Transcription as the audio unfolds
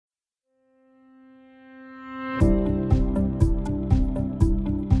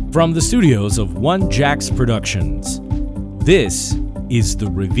From the studios of One Jax Productions, this is The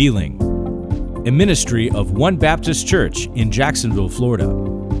Revealing, a ministry of One Baptist Church in Jacksonville, Florida,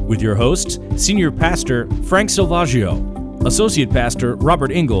 with your hosts, Senior Pastor Frank Selvaggio, Associate Pastor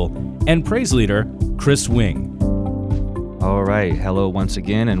Robert Ingle, and Praise Leader Kris Wing. All right, hello once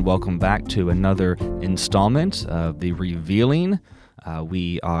again, and welcome back to another installment of The Revealing.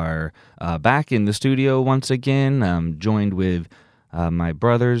 We are back in the studio once again, joined with my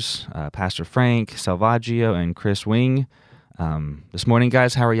brothers, Pastor Frank Selvaggio and Kris Wing. This morning,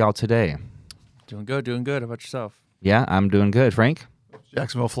 guys, how are y'all today? Doing good. How about yourself? Yeah, I'm doing good. Frank?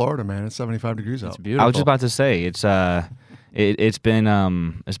 Jacksonville, Florida, man. It's 75 degrees out. It's beautiful. I was just about to say it's been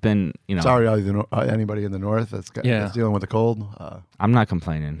Sorry, anybody in the north that's dealing with the cold. I'm not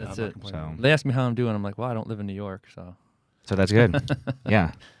complaining. That's it. So They ask me how I'm doing. I'm like, well, I don't live in New York, so that's good.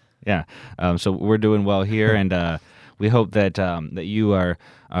 Yeah. So we're doing well here, and we hope that you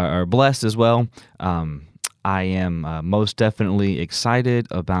are blessed as well. I am most definitely excited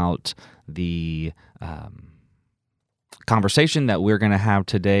about the conversation that we're going to have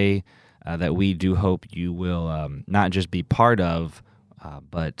today, that we do hope you will not just be part of,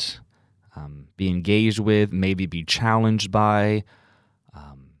 but be engaged with, maybe be challenged by,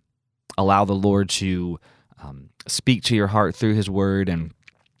 allow the Lord to speak to your heart through His Word, and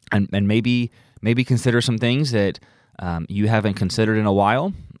maybe consider some things that you haven't considered in a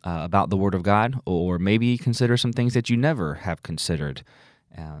while about the Word of God, or maybe consider some things that you never have considered,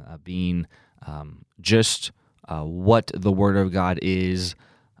 being just what the Word of God is.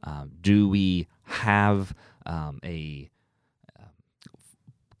 Do we have a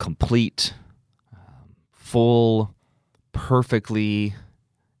complete, full, perfectly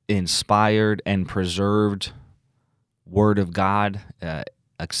inspired and preserved Word of God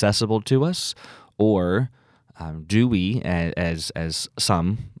accessible to us, or do we, as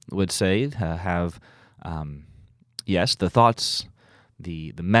some would say, have the thoughts,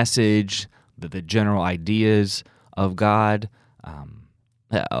 the message, the general ideas of God,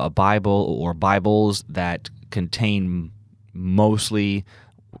 a Bible or Bibles that contain mostly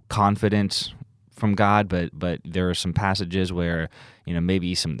confidence from God, but there are some passages where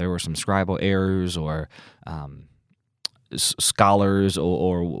maybe there were some scribal errors, or scholars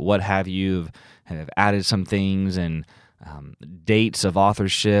or what have you have added some things, and dates of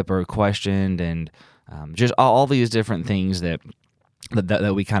authorship are questioned, and just all these different things that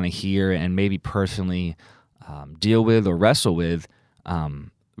we kind of hear and maybe personally deal with or wrestle with,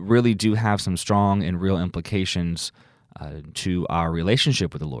 really do have some strong and real implications to our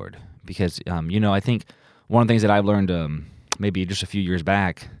relationship with the Lord. Because I think one of the things that I've learned maybe just a few years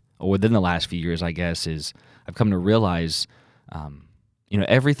back, or within the last few years, I guess, is I've come to realize,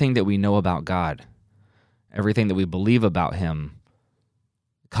 everything that we know about God, everything that we believe about Him,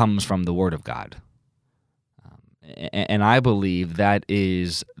 comes from the Word of God. And I believe that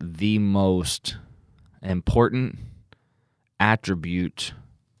is the most important attribute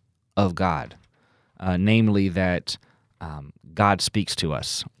of God, namely that God speaks to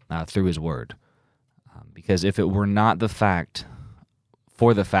us through His Word. Because if it were not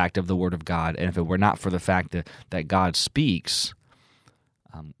for the fact of the Word of God, and if it were not for the fact that God speaks,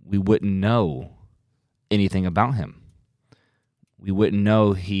 we wouldn't know anything about Him. We wouldn't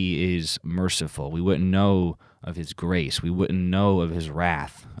know He is merciful. We wouldn't know of His grace. We wouldn't know of His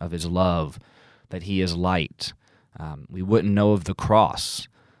wrath, of His love, that He is light. We wouldn't know of the cross.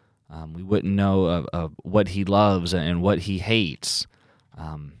 We wouldn't know of what He loves and what He hates.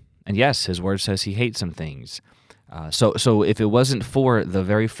 And yes, His Word says He hates some things. So if it wasn't for the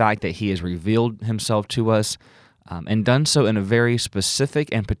very fact that He has revealed Himself to us, and done so in a very specific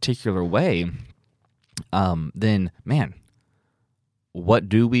and particular way, then, man, what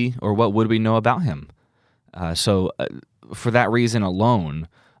would we know about Him? So for that reason alone,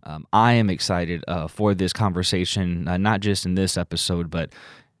 I am excited for this conversation, not just in this episode, but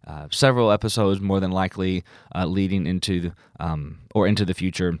several episodes, more than likely, leading into the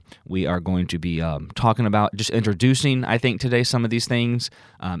future. We are going to be talking about, just introducing, I think, today some of these things.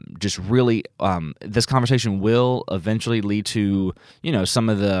 Just really, this conversation will eventually lead to, some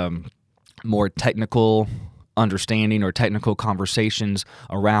of the more technical understanding or technical conversations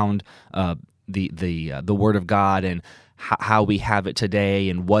around the Word of God, and how we have it today,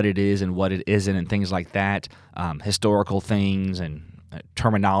 and what it is and what it isn't, and things like that, historical things and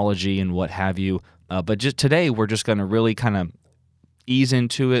terminology and what have you. But just today, we're just going to really kind of ease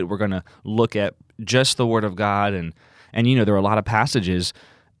into it. We're going to look at just the Word of God, and there are a lot of passages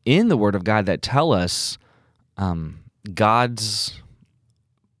in the Word of God that tell us God's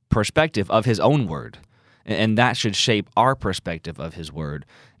perspective of His own Word. And that should shape our perspective of His Word.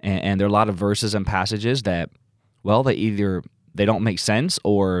 And there are a lot of verses and passages that, well, they don't make sense,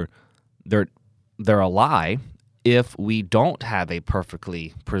 or they're a lie if we don't have a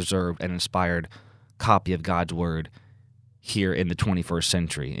perfectly preserved and inspired copy of God's Word here in the 21st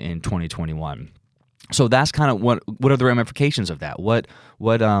century, in 2021. So that's kind of what are the ramifications of that?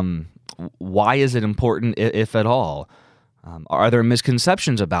 Why is it important, if at all? Are there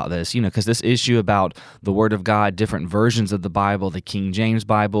misconceptions about this? Because this issue about the Word of God, different versions of the Bible, the King James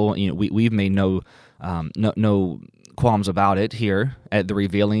Bible, we've made no qualms about it here at The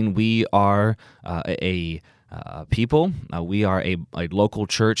Revealing. We are a people. We are a local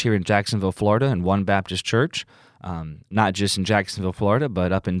church here in Jacksonville, Florida, and One Baptist Church. Not just in Jacksonville, Florida,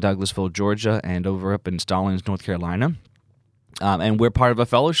 but up in Douglasville, Georgia, and over up in Stallings, North Carolina. And we're part of a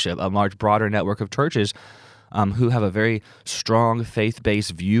fellowship, a much broader network of churches who have a very strong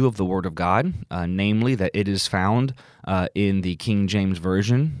faith-based view of the Word of God, namely that it is found in the King James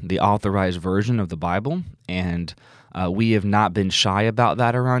Version, the authorized version of the Bible, and we have not been shy about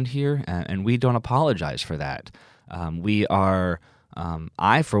that around here, and we don't apologize for that.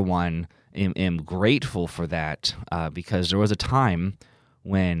 I, for one, am grateful for that because there was a time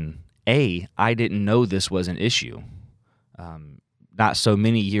when, I didn't know this was an issue. Not so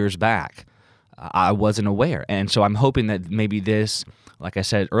many years back, I wasn't aware. And so I'm hoping that maybe this, like I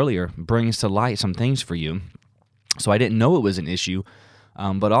said earlier, brings to light some things for you. So I didn't know it was an issue,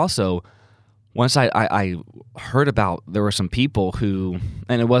 but also once I heard about, there were some people who,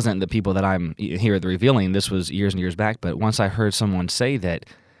 and it wasn't the people that I'm here at The Revealing, this was years and years back, but once I heard someone say that,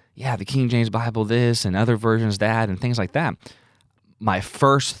 yeah, the King James Bible this and other versions that and things like that, my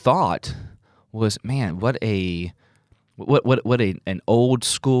first thought was, man, what an old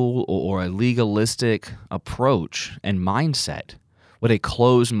school or a legalistic approach and mindset. What a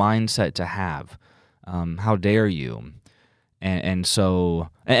closed mindset to have. How dare you? And so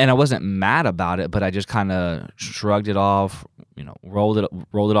I wasn't mad about it, but I just kind of shrugged it off, rolled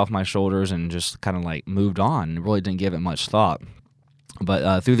it off my shoulders and just kind of like moved on. Really didn't give it much thought.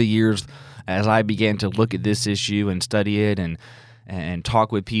 But through the years, as I began to look at this issue and study it and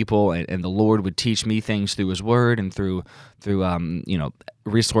talk with people, and the Lord would teach me things through His Word and through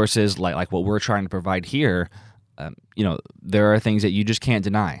resources like what we're trying to provide here, there are things that you just can't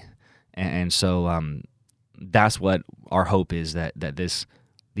deny, and so that's what our hope is, that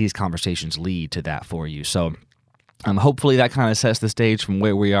these conversations lead to that for you. So hopefully that kind of sets the stage from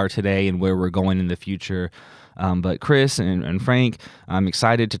where we are today and where we're going in the future. But Kris and Frank, I'm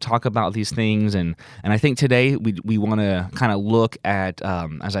excited to talk about these things, and I think today we want to kind of look at,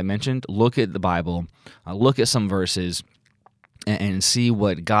 as I mentioned, look at the Bible, look at some verses, and see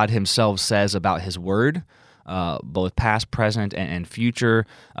what God Himself says about His Word, both past, present, and future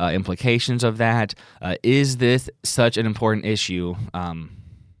implications of that. Is this such an important issue?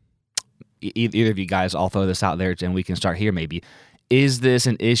 Either of you guys, I'll throw this out there, and we can start here maybe. Is this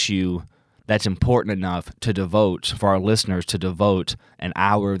an issue that's important enough for our listeners to devote an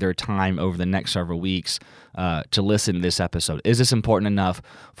hour of their time over the next several weeks to listen to this episode? Is this important enough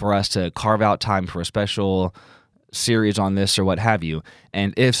for us to carve out time for a special series on this or what have you?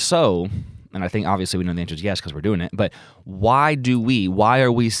 And if so, and I think obviously we know the answer is yes because we're doing it, but why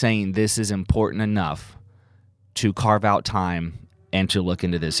are we saying this is important enough to carve out time and to look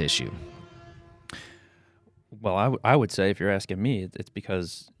into this issue? Well, I would say, if you're asking me, it's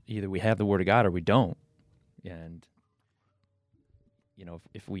because either we have the Word of God or we don't. And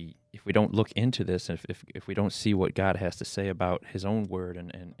if we don't look into this, if we don't see what God has to say about His own Word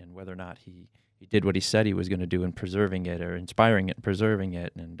and whether or not He did what He said He was going to do in preserving it, or inspiring it, and preserving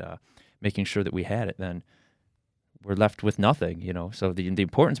it, and making sure that we had it, then we're left with nothing. So the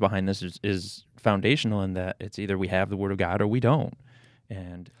importance behind this is foundational, in that it's either we have the Word of God or we don't.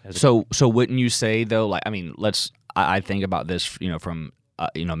 And so wouldn't you say though? I think about this, from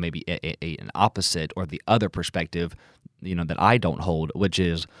maybe an opposite or the other perspective, that I don't hold, which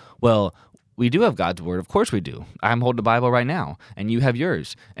is, well, we do have God's Word. Of course we do. I'm holding the Bible right now, and you have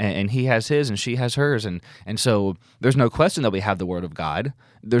yours, and he has his, and she has hers, and so there's no question that we have the Word of God.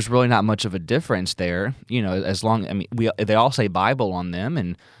 There's really not much of a difference there, as long. They all say Bible on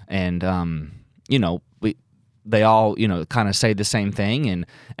them, and they all kind of say the same thing,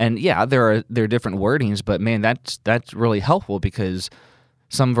 and yeah, there are different wordings, but man, that's really helpful, because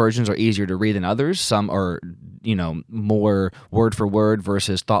some versions are easier to read than others. Some are more word for word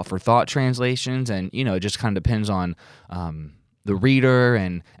versus thought for thought translations, and it just kind of depends on the reader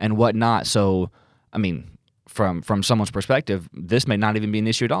and whatnot. So from someone's perspective, this may not even be an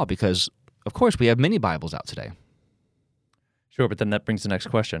issue at all, because of course we have many Bibles out today. Sure, but then that brings the next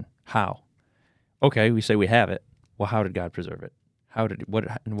question: how? okay, we say we have it. Well, how did God preserve it?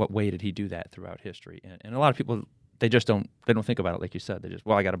 In what way did he do that throughout history? And a lot of people, they don't think about it like you said. They just,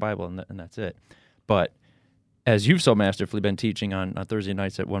 well, I got a Bible and that's it. But as you've so masterfully been teaching on Thursday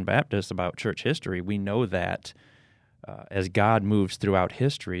nights at One Baptist about church history, we know that as God moves throughout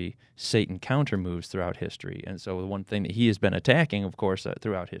history, Satan counter moves throughout history. And so the one thing that he has been attacking, of course,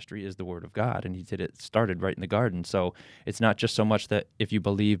 throughout history is the Word of God. And started right in the garden. So it's not just so much that if you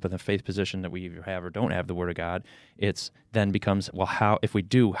believe in the faith position that we either have or don't have the Word of God, it's then becomes, well, if we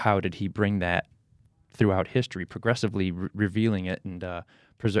do, how did he bring that throughout history, progressively revealing it and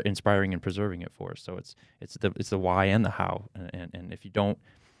inspiring and preserving it for us? So it's the why and the how. And if you don't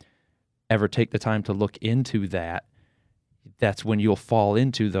ever take the time to look into that, that's when you'll fall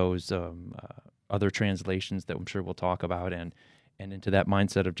into those other translations that I'm sure we'll talk about, and into that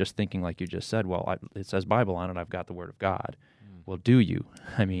mindset of just thinking, like you just said, well, it says Bible on it, I've got the Word of God. Well, do you?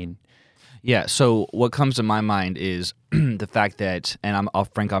 I mean... Yeah, so what comes to my mind is the fact that, and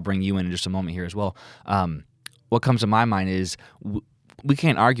Frank, I'll bring you in just a moment here as well. What comes to my mind is we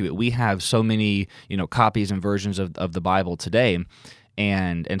can't argue it. We have so many, copies and versions of the Bible today,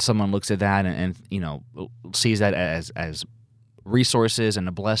 and someone looks at that and sees that as resources and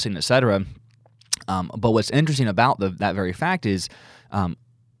a blessing, etc. But what's interesting about that very fact is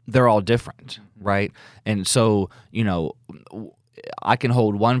they're all different, right? And so I can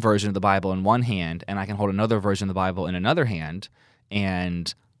hold one version of the Bible in one hand, and I can hold another version of the Bible in another hand,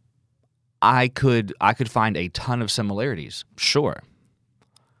 and I could find a ton of similarities, sure.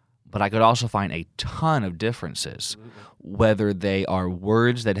 But I could also find a ton of differences, whether they are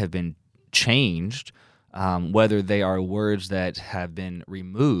words that have been changed, whether they are words that have been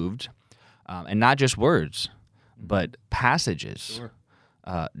removed, and not just words, but passages,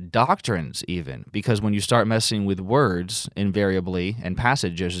 doctrines even. Because when you start messing with words, invariably, and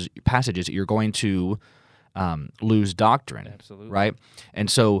passages, you're going to lose doctrine, Absolutely. Right? And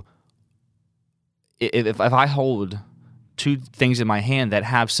so if I hold two things in my hand that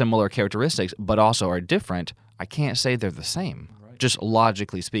have similar characteristics but also are different, I can't say they're the same, just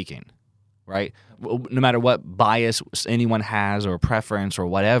logically speaking, right? No matter what bias anyone has or preference or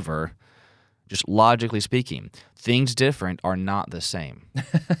whatever, just logically speaking, things different are not the same.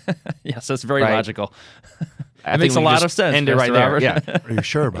 Yes, that's very right? logical. That makes a lot of sense. End it right there. Yeah. Are you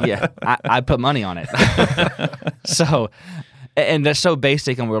sure about that? Yeah, I put money on it. So, and that's so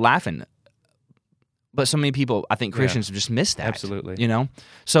basic, and we're laughing. But so many people, I think Christians just miss that. Absolutely.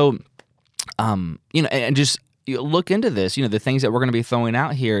 So, and just look into this. The things that we're going to be throwing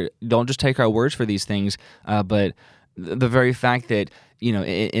out here, don't just take our words for these things, but the very fact that,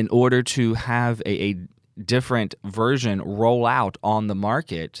 in order to have a different version roll out on the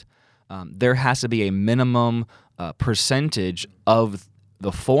market, there has to be a minimum percentage of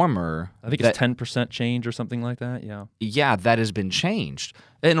the former. I think it's 10% change or something like that. Yeah. Yeah, that has been changed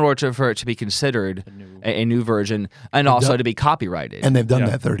in order for it to be considered a new version, and also to be copyrighted. And they've done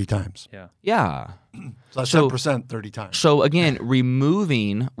that 30 times. Yeah. Yeah. So that's 10% 30 times. So again,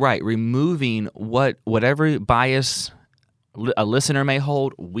 removing whatever bias a listener may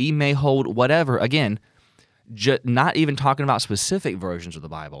hold, we may hold, whatever. Again, not even talking about specific versions of the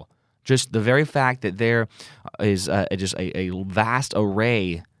Bible. Just the very fact that there is just a vast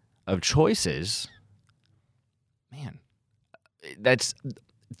array of choices, man, that's,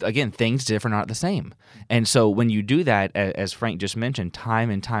 again, things different aren't the same. And so when you do that, as Frank just mentioned,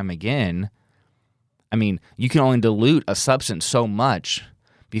 time and time again, I mean, you can only dilute a substance so much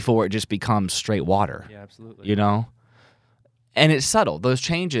before it just becomes straight water. Yeah, absolutely. And it's subtle. Those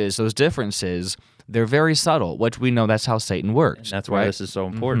changes, those differences, they're very subtle, which we know that's how Satan works. And that's why this is so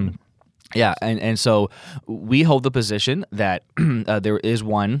important. Mm-hmm. Yeah, and so we hold the position that there is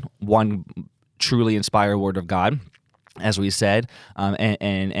one truly inspired Word of God, as we said,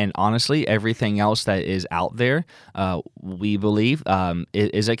 and honestly, everything else that is out there, we believe,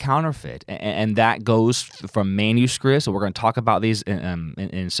 is a counterfeit, and that goes from manuscripts. So we're going to talk about these in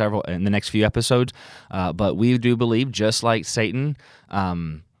the next few episodes. But we do believe, just like Satan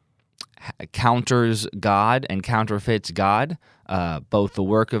counters God and counterfeits God, both the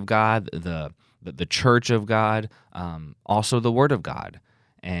work of God, the church of God, also the Word of God,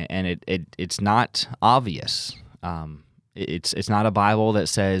 and it's not obvious. It's not a Bible that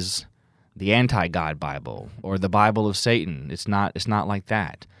says the anti-God Bible or the Bible of Satan. It's not like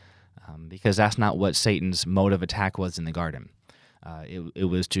that, because that's not what Satan's mode of attack was in the garden. It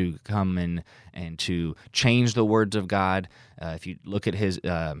was to come and to change the words of God. If you look at his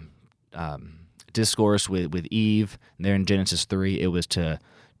discourse with Eve there in Genesis 3, it was to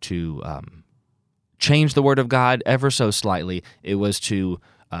change the word of God ever so slightly. It was to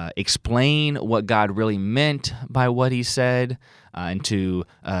explain what God really meant by what he said, and to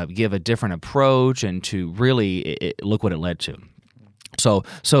give a different approach, and to really look what it led to. So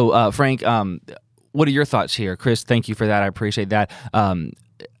Frank, what are your thoughts here? Kris, thank you for that. I appreciate that.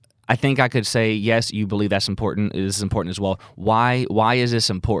 I think I could say, yes, you believe that's important. This is important as well. Why is this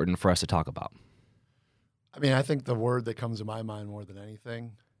important for us to talk about? I mean, I think the word that comes to my mind more than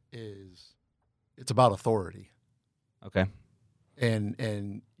anything is it's about authority. Okay.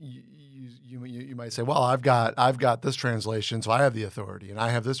 And you might say, well, I've got this translation, so I have the authority, and I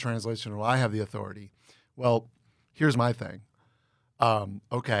have this translation, so I have the authority. Well, here's my thing.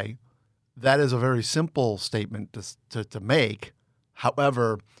 Okay, that is a very simple statement to make.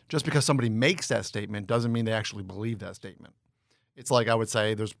 However, just because somebody makes that statement doesn't mean they actually believe that statement. It's like I would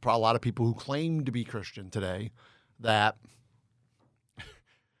say there's a lot of people who claim to be Christian today that,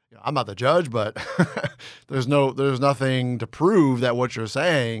 I'm not the judge, but there's nothing to prove that what you're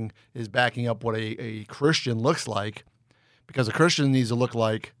saying is backing up what a Christian looks like, because a Christian needs to look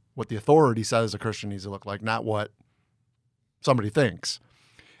like what the authority says a Christian needs to look like, not what somebody thinks.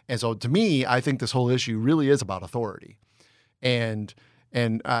 And so to me, I think this whole issue really is about authority. And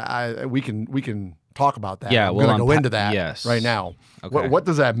we can talk about that. Yeah, we're going to go into that right now. Okay. What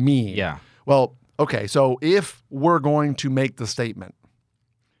does that mean? Yeah. Well, okay, so if we're going to make the statement,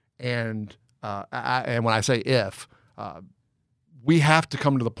 and when I say if, we have to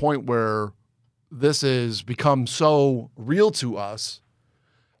come to the point where this has become so real to us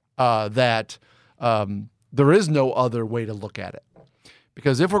that there is no other way to look at it.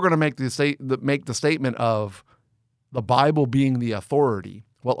 Because if we're going to make the statement of the Bible being the authority,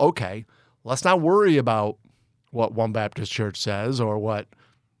 well, okay, let's not worry about what One Baptist Church says or what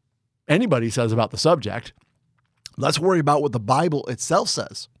anybody says about the subject. Let's worry about what the Bible itself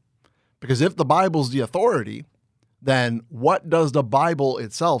says. Because if the Bible's the authority, then what does the Bible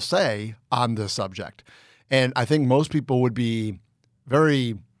itself say on this subject? And I think most people would be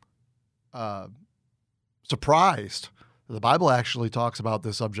very surprised. The Bible actually talks about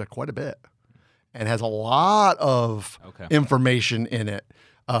this subject quite a bit and has a lot of information in it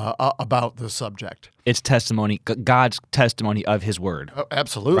about this subject. It's testimony, God's testimony of his word. Oh,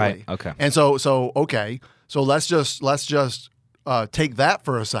 absolutely. Right. Okay. And so let's just take that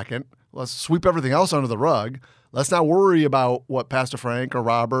for a second. Let's sweep everything else under the rug. Let's not worry about what Pastor Frank or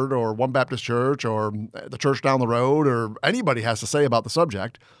Robert or One Baptist Church or the church down the road or anybody has to say about the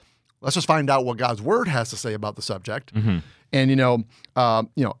subject. Let's just find out what God's word has to say about the subject. Mm-hmm. And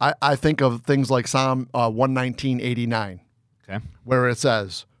I think of things like Psalm 119:89, where it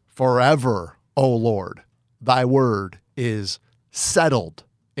says, "Forever, O Lord, thy word is settled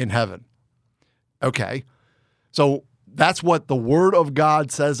in heaven." Okay, so that's what the word of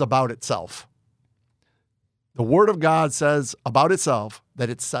God says about itself. The word of God says about itself that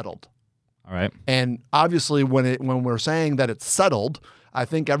it's settled. All right. And obviously, when we're saying that it's settled, I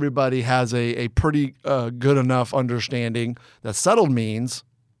think everybody has a pretty good enough understanding that settled means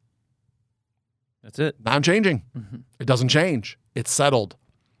that's it, non-changing. Mm-hmm. It doesn't change. It's settled.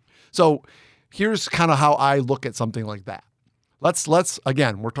 So here's kind of how I look at something like that. Let's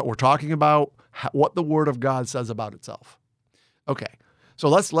again, we're talking about what the Word of God says about itself. Okay, so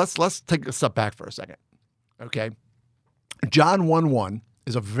let's take a step back for a second. Okay, John 1:1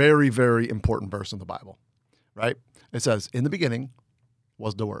 is a very, very important verse in the Bible, right? It says, "In the beginning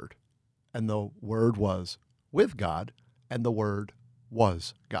was the Word, and the Word was with God, and the Word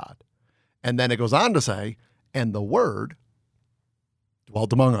was God." And then it goes on to say, "And the Word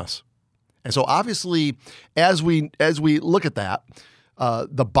dwelt among us." And so obviously, as we look at that,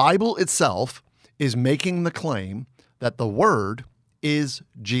 the Bible itself is making the claim that the Word is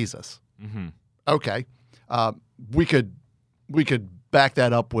Jesus. Mm-hmm. Okay, we could back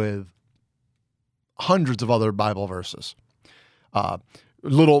that up with hundreds of other Bible verses.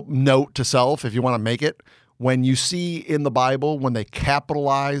 Little note to self, if you want to make it, when you see in the Bible when they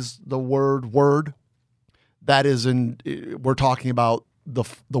capitalize the word, that is we're talking about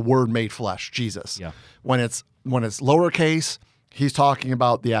the Word made flesh, Jesus. Yeah. When it's lowercase, he's talking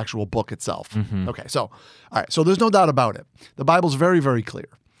about the actual book itself. Mm-hmm. Okay, so all right, so there's no doubt about it. The Bible's very, very clear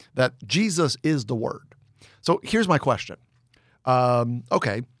that Jesus is the Word. So here's my question.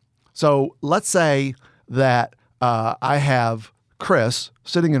 Okay, so let's say that I have Kris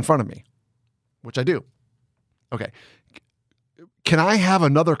sitting in front of me, which I do. Okay, can I have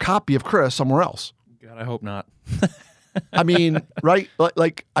another copy of Kris somewhere else? God, I hope not. I mean, right?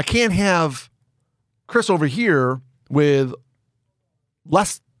 Like I can't have Kris over here with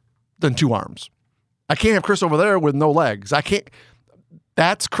less than 2 arms. I can't have Kris over there with no legs. I can't.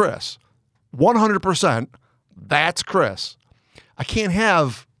 That's Kris. 100%. That's Kris. I can't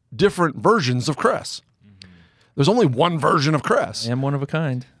have different versions of Kris. There's only one version of Kris. I am one of a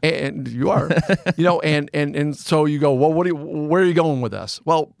kind. And you are, and so you go, well, where are you going with this?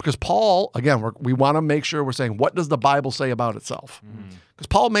 Well, because Paul, again, we want to make sure we're saying, what does the Bible say about itself? Because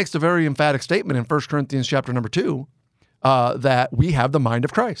Paul makes a very emphatic statement in 1 Corinthians chapter number 2, that we have the mind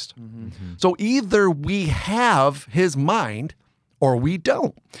of Christ. So either we have his mind or we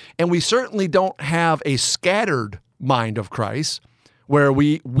don't. And we certainly don't have a scattered mind of Christ where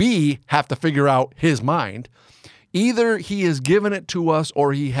we have to figure out his mind. Either he has given it to us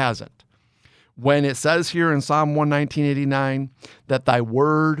or he hasn't. When it says here in Psalm 119:89 that thy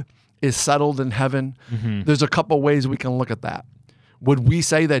word is settled in heaven, there's a couple ways we can look at that. Would we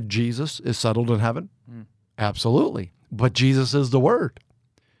say that Jesus is settled in heaven? Absolutely. But Jesus is the word.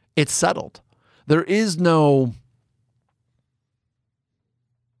 It's settled. There is no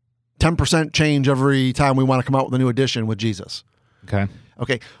 10% change every time we want to come out with a new edition with Jesus. Okay.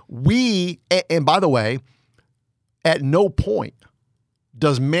 And by the way, at no point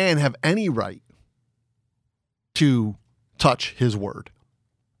does man have any right to touch his word.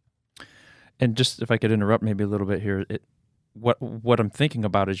 And just if I could interrupt maybe a little bit here, what I'm thinking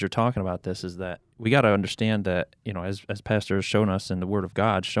about as you're talking about this is that we got to understand that, as Pastor has shown us and the Word of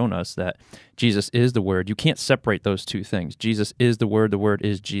God shown us that Jesus is the Word. You can't separate those two things. Jesus is the Word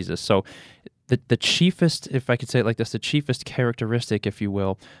is Jesus. So the chiefest, if I could say it like this, the chiefest characteristic, if you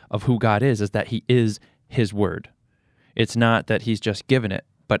will, of who God is that he is his Word. It's not that he's just given it,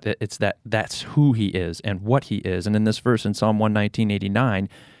 but it's that's who he is and what he is. And in this verse in Psalm 119:89,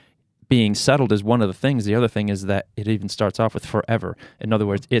 being settled is one of the things. The other thing is that it even starts off with forever. In other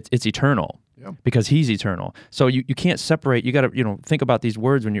words, it's eternal because he's eternal. So you can't separate. You got to think about these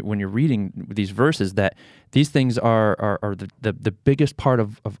words when you're reading these verses, that these things are the biggest part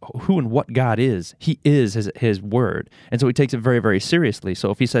of who and what God is. He is his word, and so he takes it very, very seriously. So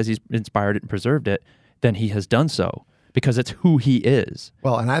if he says he's inspired it and preserved it, then he has done so because it's who he is.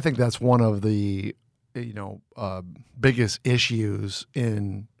 Well, and I think that's one of the biggest issues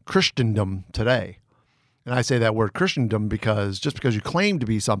in Christendom today. And I say that word Christendom because just because you claim to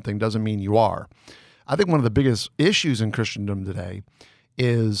be something doesn't mean you are. I think one of the biggest issues in Christendom today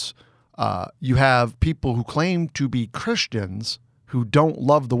is you have people who claim to be Christians who don't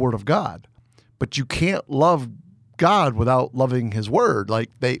love the Word of God. But you can't love God without loving his word.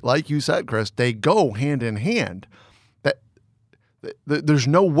 Like you said, Kris, they go hand in hand. There's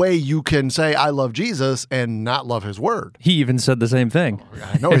no way you can say I love Jesus and not love his word. He even said the same thing.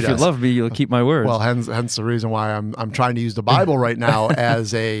 I know he if does. you love me, you'll keep my words. Well, hence the reason why I'm trying to use the Bible right now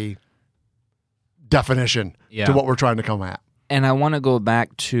as a definition to what we're trying to come at. And I want to go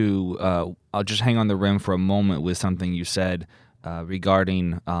back to, I'll just hang on the rim for a moment with something you said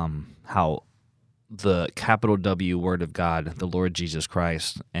regarding how the capital W Word of God, the Lord Jesus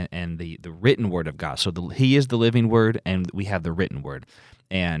Christ, and the written Word of God. So he is the living Word, and we have the written Word.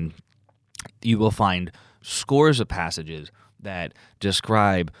 And you will find scores of passages that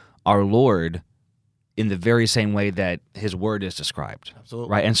describe our Lord in the very same way that his word is described. Absolutely.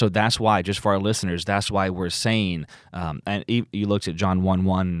 Right? And so that's why, just for our listeners, that's why we're saying, and you looked at John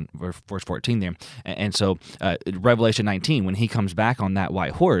 1:1, verse 14 there, and so Revelation 19, when he comes back on that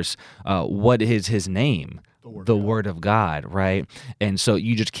white horse, what is his name? The Word of God, right? And so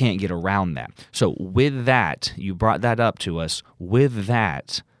you just can't get around that. So with that, you brought that up to us. With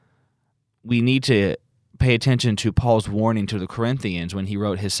that, we need to pay attention to Paul's warning to the Corinthians when he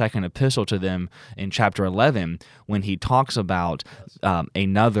wrote his second epistle to them in chapter 11, when he talks about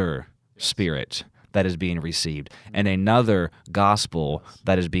another spirit that is being received and another gospel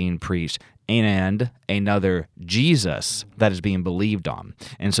that is being preached and another Jesus that is being believed on.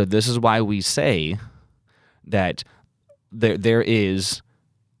 And so this is why we say that there is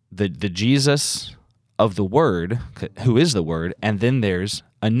the Jesus of the Word, who is the Word, and then there's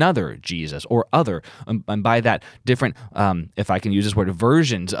another Jesus or other, and by that different, if I can use this word,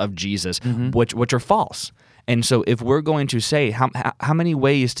 versions of Jesus, which are false. And so if we're going to say how many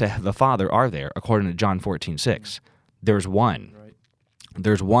ways to the Father are there according to John 14:6, there's one. Right.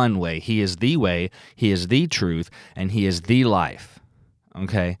 There's one way. He is the way, he is the truth, and he is the life.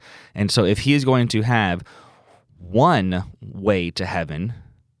 Okay? And so if he is going to have one way to heaven,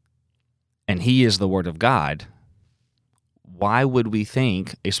 and he is the Word of God, why would we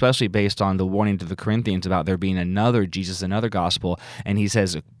think, especially based on the warning to the Corinthians about there being another Jesus, another gospel, and he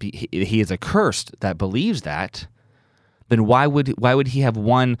says he is accursed that believes that, then why would he have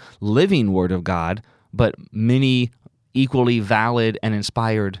one living Word of God, but many equally valid and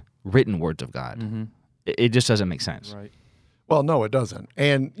inspired written words of God? Mm-hmm. It just doesn't make sense. Right. Well, no, it doesn't.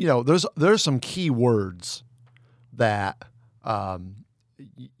 And, there's some key words that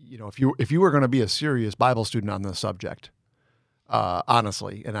if you were going to be a serious Bible student on this subject,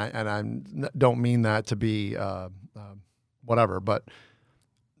 honestly, and I don't mean that to be whatever, but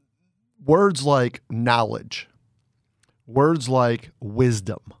words like knowledge, words like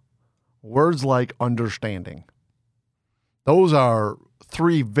wisdom, words like understanding, those are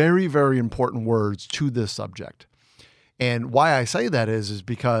three very, very important words to this subject. And why I say that is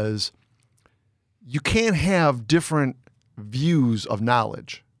because you can't have different views of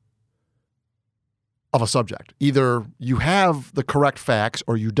knowledge of a subject. Either you have the correct facts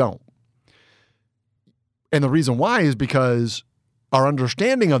or you don't. And the reason why is because our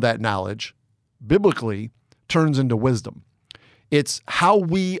understanding of that knowledge, biblically, turns into wisdom. It's how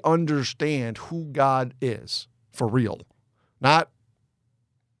we understand who God is for real, not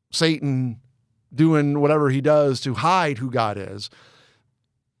Satan doing whatever he does to hide who God is.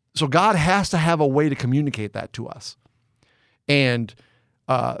 So God has to have a way to communicate that to us. And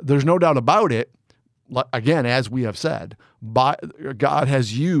there's no doubt about it. Again, as we have said, God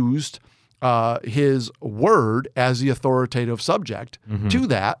has used his word as the authoritative subject to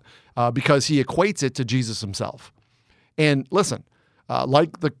that because he equates it to Jesus himself. And listen,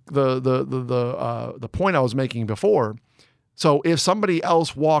 like the point I was making before, so if somebody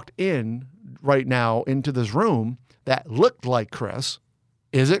else walked in right now into this room that looked like Kris,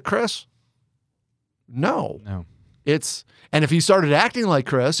 is it Kris? No. And if he started acting like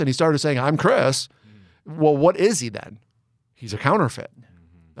Kris and he started saying, I'm Kris, well, what is he then? He's a counterfeit.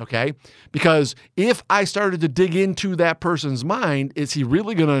 Okay? Because if I started to dig into that person's mind, is he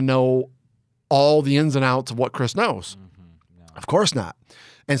really going to know all the ins and outs of what Kris knows? No. Of course not.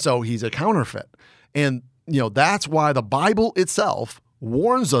 And so he's a counterfeit. And, that's why the Bible itself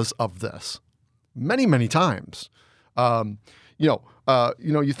warns us of this many, many times. You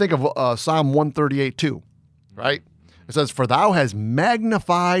think of Psalm 138:2, right? It says, for thou hast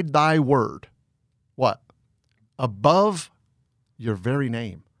magnified thy word. What? Above your very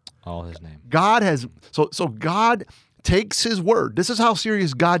name. All his name. God has, so God takes his word. This is how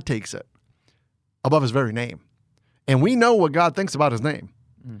serious God takes it. Above his very name. And we know what God thinks about his name.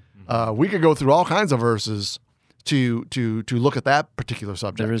 We could go through all kinds of verses to look at that particular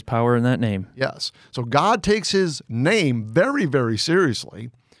subject. There is power in that name. Yes. So God takes his name very, very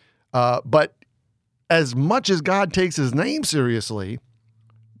seriously. But as much as God takes his name seriously,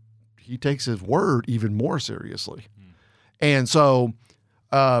 he takes his word even more seriously. And so...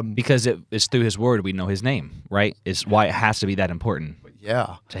 because it's through his word we know his name, right? It's why it has to be that important.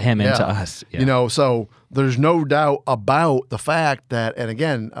 Yeah. To him and to us. Yeah. So there's no doubt about the fact that, and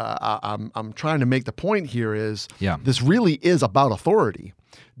again, I'm trying to make the point here is this really is about authority.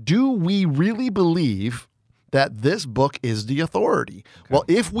 Do we really believe that this book is the authority? Okay. Well,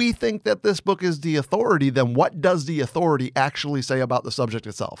 if we think that this book is the authority, then what does the authority actually say about the subject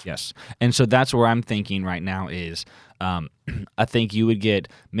itself? Yes. And so that's where I'm thinking right now is I think you would get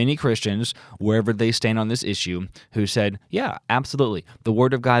many Christians, wherever they stand on this issue, who said, yeah, absolutely, the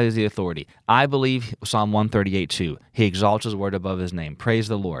word of God is the authority. I believe Psalm 138:2, he exalts his word above his name. Praise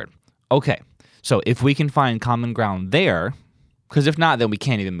the Lord. Okay, so if we can find common ground there, because if not, then we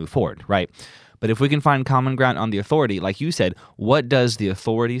can't even move forward, right? But if we can find common ground on the authority, like you said, what does the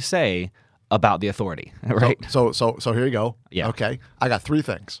authority say about the authority, right? So here you go. Yeah. Okay, I got three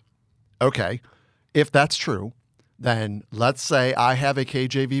things. Okay, if that's true, then let's say I have a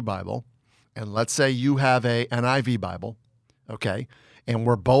KJV Bible, and let's say you have a NIV Bible, okay, and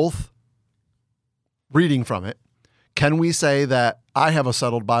we're both reading from it. Can we say that I have a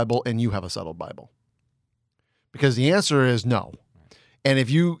settled Bible and you have a settled Bible? Because the answer is no. And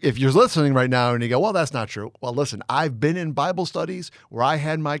if you're listening right now and you go, well, that's not true. Well, listen, I've been in Bible studies where I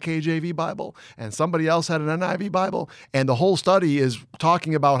had my KJV Bible and somebody else had an NIV Bible, and the whole study is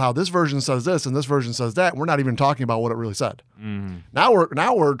talking about how this version says this and this version says that. We're not even talking about what it really said. Now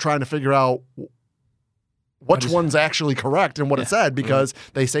we're trying to figure out which one's actually correct and what it said because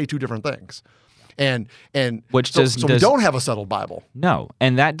they say two different things. And Which so we don't have a settled Bible. No,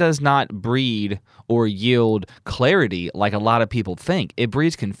 and that does not breed or yield clarity like a lot of people think. It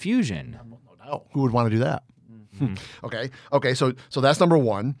breeds confusion. No, who would want to do that? Okay. So that's number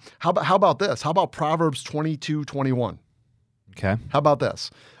one. How about this? How about Proverbs 22:21? Okay. How about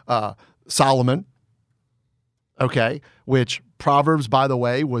this? Solomon. Okay, which Proverbs, by the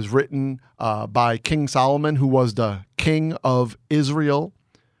way, was written by King Solomon, who was the king of Israel,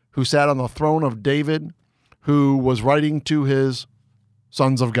 who sat on the throne of David, who was writing to his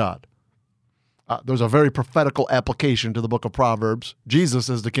sons of God. There's a very prophetical application to the book of Proverbs. Jesus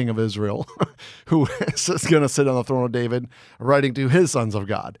is the king of Israel, who is going to sit on the throne of David, writing to his sons of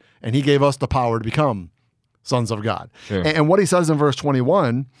God. And he gave us the power to become sons of God. Sure. And what he says in verse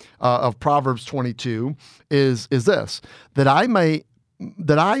 21 of Proverbs 22 is this, that I might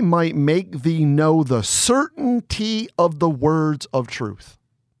make thee know the certainty of the words of truth.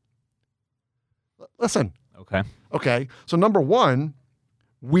 Listen. Okay. So number one,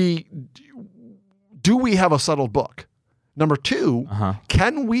 we have a settled book? Number two,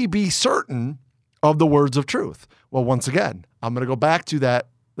 can we be certain of the words of truth? Well, once again, I'm going to go back to that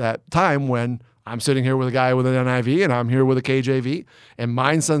time when I'm sitting here with a guy with an NIV and I'm here with a KJV, and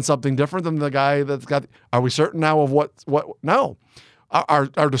mine says something different than the guy that's got. Are we certain now of what? No.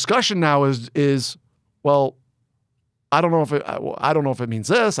 Our discussion now is well, I don't know if it means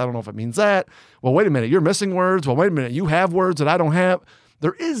this. I don't know if it means that. Well, wait a minute. You're missing words. Well, wait a minute. You have words that I don't have.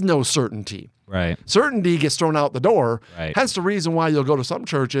 There is no certainty. Right. Certainty gets thrown out the door. Right. Hence the reason why you'll go to some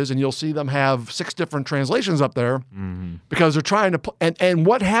churches and you'll see them have 6 different translations up there because they're trying to. And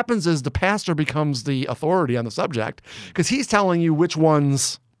what happens is the pastor becomes the authority on the subject because he's telling you which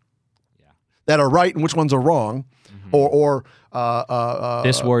ones that are right and which ones are wrong, or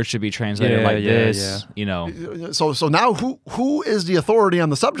this word should be translated like this. You know. So now who is the authority on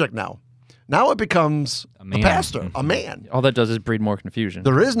the subject now? Now it becomes a pastor, a man. All that does is breed more confusion.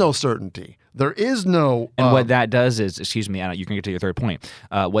 There is no certainty. There is no... And what that does is, excuse me, you can get to your third point.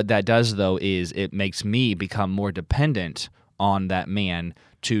 What that does, though, is it makes me become more dependent on that man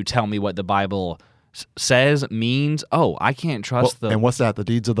to tell me what the Bible says, means. Oh, I can't trust the... And what's that? The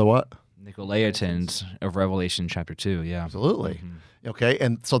deeds of the what? Nicolaitans of Revelation chapter 2, yeah. Absolutely. Okay,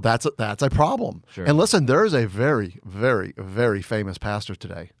 and so that's a problem. Sure. And listen, there is a very, very, very famous pastor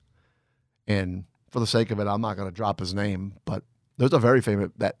today. And for the sake of it, I'm not going to drop his name, but there's a very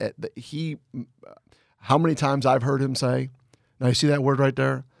famous that he. How many times I've heard him say, "Now you see that word right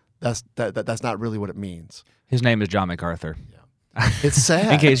there? That's not really what it means." His name is John MacArthur. Yeah. It's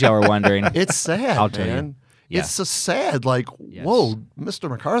sad. In case y'all were wondering, it's sad. I'll tell man. you. Yeah. It's so sad. Like, whoa, Mr.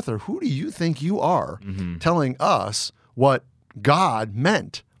 MacArthur, who do you think you are telling us what God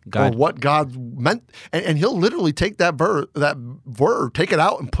meant? Or what God meant, and he'll literally take that word, take it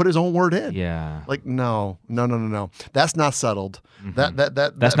out, and put his own word in. Yeah, like no. That's not settled.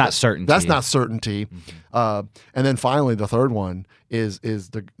 That's not certainty. That's not certainty. And then finally, the third one is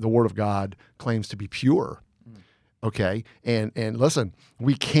the word of God claims to be pure. Okay, and listen,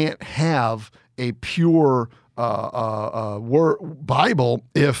 we can't have a pure word Bible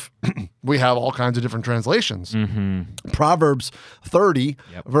if we have all kinds of different translations. Proverbs 30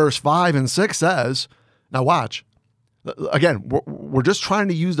 verse 5 and 6 says, now watch, again, we're just trying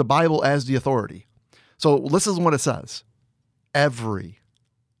to use the Bible as the authority. So listen to what it says. Every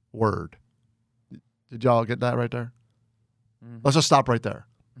word. Did y'all get that right there? Let's just stop right there.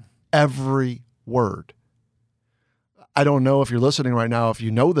 Every word. I don't know if you're listening right now, if you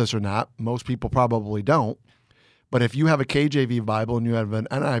know this or not. Most people probably don't. But if you have a KJV Bible and you have an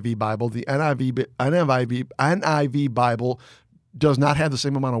NIV Bible, the NIV Bible does not have the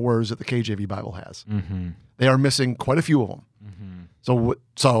same amount of words that the KJV Bible has. They are missing quite a few of them.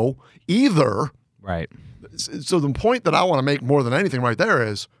 So either... Right. So the point that I want to make more than anything right there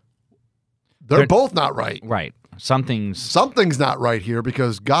is they're both not right. Right. Something's not right here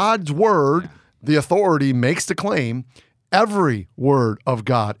because God's word, the authority, makes the claim every word of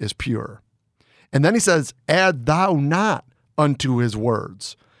God is pure. And then he says, add thou not unto his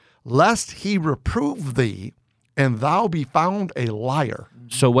words, lest he reprove thee, and thou be found a liar.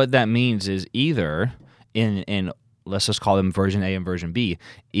 So what that means is either in let's just call them version A and version B,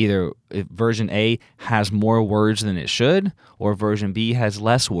 either if version A has more words than it should, or version B has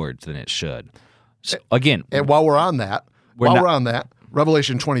less words than it should. So again, and while we're on that,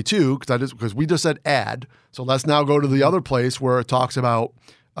 Revelation 22, because we just said add, so let's now go to the other place where it talks about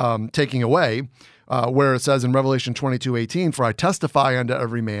taking away, where it says in Revelation 22:18, for I testify unto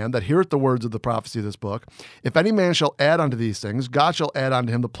every man that heareth the words of the prophecy of this book, if any man shall add unto these things, God shall add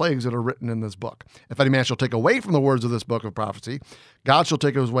unto him the plagues that are written in this book. If any man shall take away from the words of this book of prophecy, God shall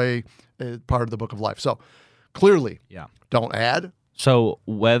take away part of the book of life. So clearly, don't add. So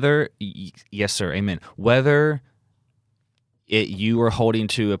whether, yes, sir, amen, whether you are holding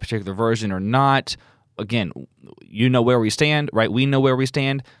to a particular version or not, again, you know where we stand, right? We know where we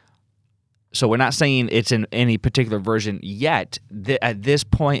stand. So we're not saying it's in any particular version yet. At this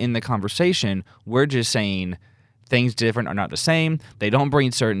point in the conversation, we're just saying things different are not the same. They don't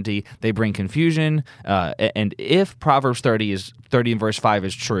bring certainty. They bring confusion. And if Proverbs 30 and verse 5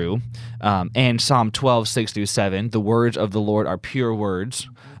 is true, and Psalm 12, 6 through 7, the words of the Lord are pure words,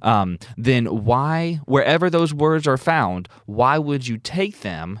 then why, wherever those words are found, why would you take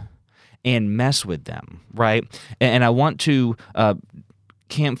them and mess with them, right? And I want to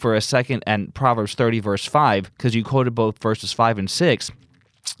camp for a second at Proverbs 30, verse 5, because you quoted both verses 5 and 6.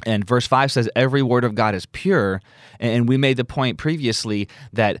 And verse 5 says, every word of God is pure. And we made the point previously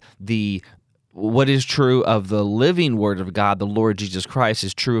that what is true of the living word of God, the Lord Jesus Christ,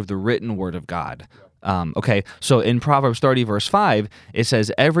 is true of the written word of God. Okay, so in Proverbs 30, verse 5, it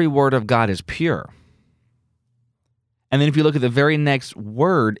says, every word of God is pure. And then if you look at the very next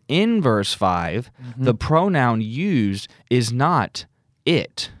word in verse 5, the pronoun used is not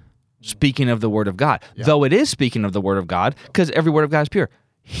it, speaking of the word of God, though it is speaking of the word of God, because every word of God is pure.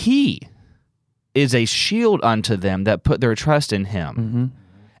 He is a shield unto them that put their trust in him.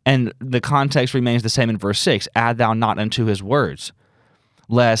 And the context remains the same in verse 6, add thou not unto his words,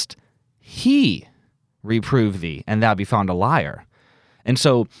 lest he reprove thee, and thou be found a liar. And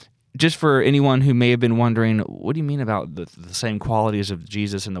so, just for anyone who may have been wondering, what do you mean about the same qualities of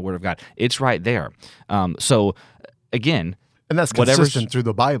Jesus and the Word of God? It's right there. So, again, and that's consistent through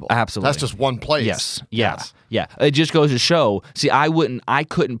the Bible. Absolutely, that's just one place. Yes. It just goes to show. See, I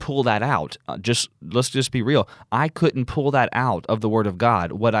couldn't pull that out. Let's just be real. I couldn't pull that out of the Word of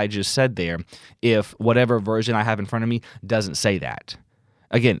God. What I just said there, if whatever version I have in front of me doesn't say that.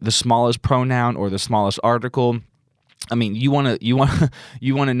 Again, the smallest pronoun or the smallest article. I mean, you want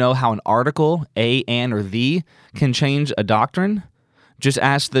to know how an article, a, an, or the, can change a doctrine? Just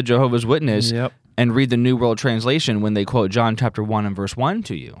ask the Jehovah's Witness and read the New World Translation when they quote John chapter 1 and verse 1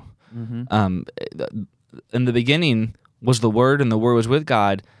 to you. In the beginning was the Word, and the Word was with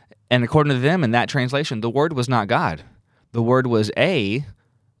God, and according to them in that translation, the Word was not God. The Word was a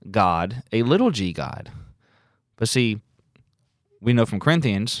God, a little g God. But see, we know from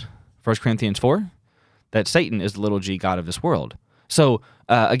Corinthians, 1 Corinthians 4, that Satan is the little g god of this world. So,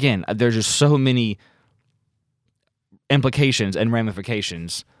 again, there's just so many implications and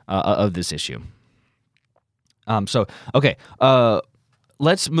ramifications of this issue. Let's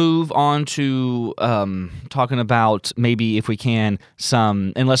move on to talking about maybe, if we can,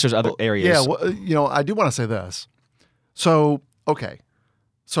 unless there's other areas. Yeah, well, I do want to say this. So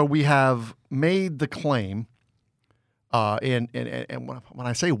we have made the claim. And when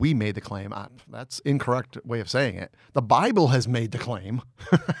I say we made the claim, that's incorrect way of saying it. The Bible has made the claim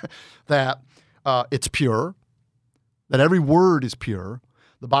that it's pure, that every word is pure.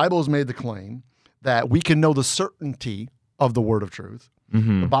 The Bible has made the claim that we can know the certainty of the word of truth.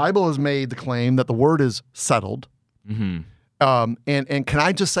 The Bible has made the claim that the word is settled. And can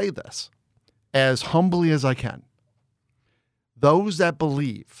I just say this, as humbly as I can? Those that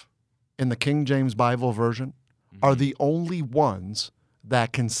believe in the King James Bible version are the only ones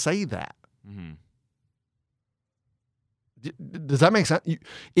that can say that. Does that make sense?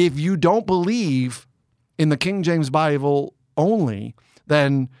 If you don't believe in the King James Bible only,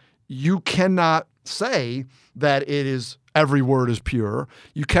 then you cannot say that every word is pure.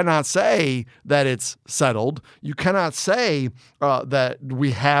 You cannot say that it's settled. You cannot say that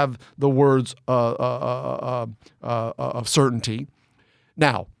we have the words of certainty.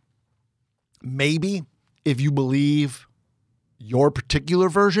 Now, maybe if you believe your particular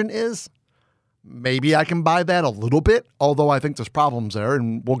version is, maybe I can buy that a little bit, although I think there's problems there,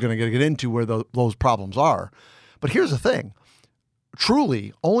 and we're going to get into where those problems are. But here's the thing.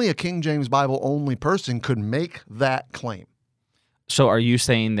 Truly, only a King James Bible only person could make that claim. So are you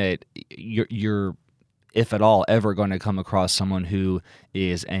saying that you're, if at all, ever going to come across someone who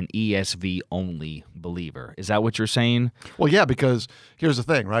is an ESV only believer? Is that what you're saying? Well, yeah, because here's the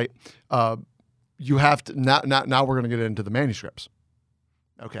thing, right? You have to now we're going to get into the manuscripts.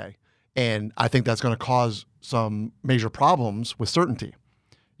 Okay. And I think that's going to cause some major problems with certainty.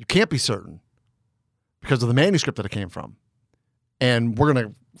 You can't be certain because of the manuscript that it came from. And we're going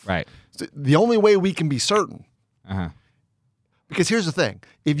to, right. The only way we can be certain, because here's the thing,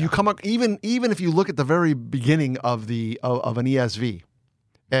 if you come up, even if you look at the very beginning of an ESV,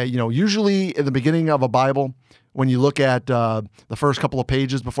 usually in the beginning of a Bible, when you look at the first couple of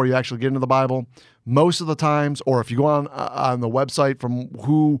pages before you actually get into the Bible, most of the times, or if you go on the website from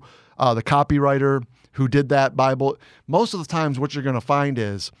who the copywriter who did that Bible, most of the times what you're going to find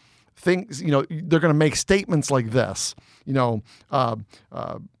is things, they're going to make statements like this.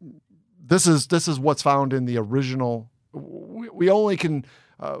 This is what's found in the original. We only can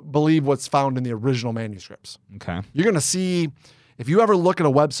believe what's found in the original manuscripts. Okay. You're going to see, if you ever look at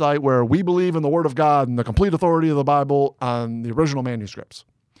a website where we believe in the Word of God and the complete authority of the Bible on the original manuscripts,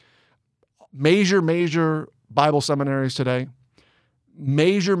 major Bible seminaries today,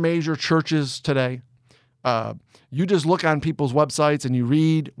 major churches today, you just look on people's websites and you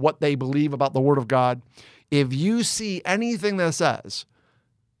read what they believe about the Word of God. If you see anything that says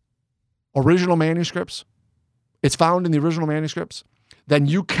original manuscripts, it's found in the original manuscripts, then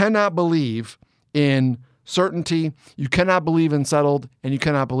you cannot believe in certainty, you cannot believe in settled, and you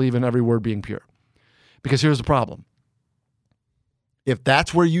cannot believe in every word being pure. Because here's the problem. If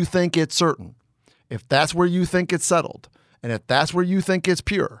that's where you think it's certain, if that's where you think it's settled, and if that's where you think it's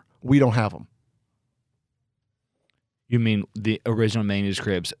pure, we don't have them. You mean the original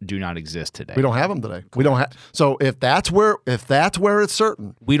manuscripts do not exist today? We don't have them today. We don't have. So if that's where it's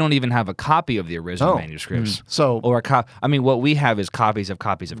certain, we don't even have a copy of the original manuscripts. So or I mean, what we have is copies of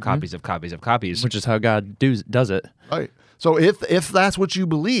copies of copies of copies of copies, which is how God does it. Right. So if that's what you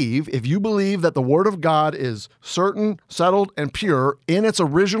believe, if you believe that the Word of God is certain, settled, and pure in its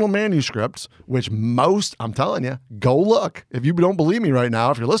original manuscripts, which I'm telling you, go look. If you don't believe me right now,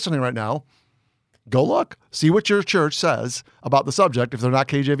 if you're listening right now, go look. See what your church says about the subject if they're not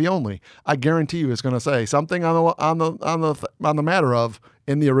KJV only. I guarantee you it's going to say something on the matter of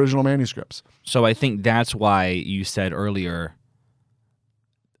in the original manuscripts. So I think that's why you said earlier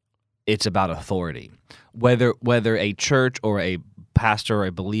it's about authority. Whether a church or a pastor or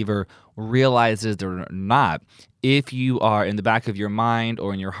a believer realizes it or not, if you are in the back of your mind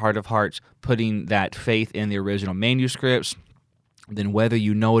or in your heart of hearts putting that faith in the original manuscripts, then whether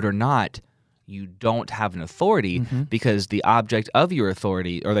you know it or not, you don't have an authority because the object of your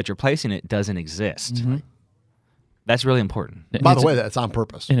authority or that you're placing it doesn't exist. Mm-hmm. That's really important. By the way, that's on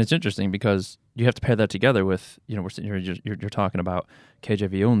purpose. And it's interesting because you have to pair that together with, we're sitting here, you're talking about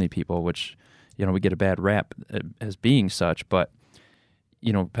KJV only people, which, we get a bad rap as being such. But,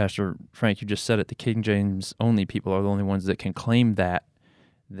 Pastor Frank, you just said it, the King James only people are the only ones that can claim that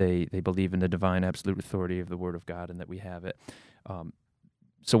they believe in the divine absolute authority of the Word of God and that we have it.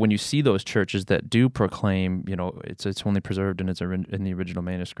 So when you see those churches that do proclaim, it's only preserved in the original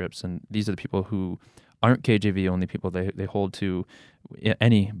manuscripts, and these are the people who aren't KJV only people. They hold to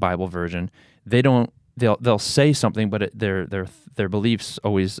any Bible version. They'll say something, but their beliefs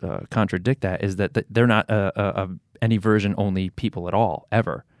always contradict that. Is that they're not any version only people at all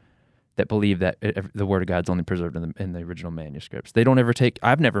ever that believe that the Word of God's only preserved in the original manuscripts. They don't ever take.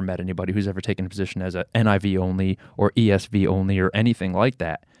 I've never met anybody who's ever taken a position as a NIV only or ESV only or anything like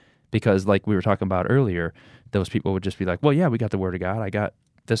that, because like we were talking about earlier, those people would just be like, well, yeah, we got the Word of God. I got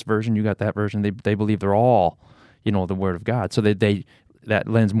this version. You got that version. They believe they're all, the Word of God. So that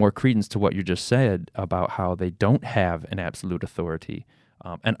lends more credence to what you just said about how they don't have an absolute authority,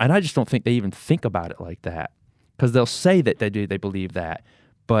 and I just don't think they even think about it like that, because they'll say that they believe that,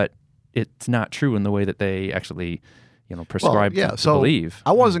 but it's not true in the way that they actually, prescribe to believe.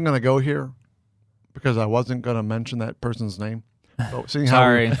 I wasn't going to go here because I wasn't going to mention that person's name. So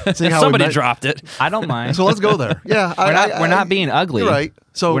Sorry. Somebody dropped it. I don't mind. So let's go there. Yeah, we're not being ugly. You're right.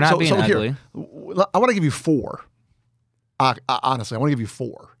 So we're not being ugly. Here, I want to give you 4. Honestly, I want to give you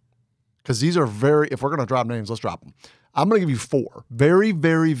 4 because these are if we're going to drop names, let's drop them. I'm going to give you 4 very,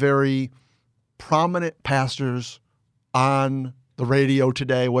 very, very prominent pastors on the radio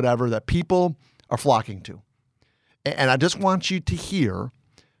today, whatever, that people are flocking to. And I just want you to hear,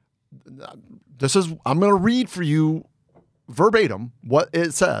 I'm going to read for you verbatim what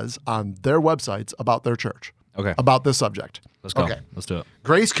it says on their websites about their church. Okay. About this subject. Let's go. Okay. Let's do it.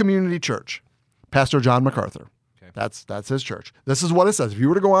 Grace Community Church, Pastor John MacArthur. Okay. That's his church. This is what it says. If you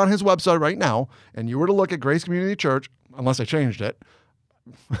were to go on his website right now and you were to look at Grace Community Church, unless I changed it,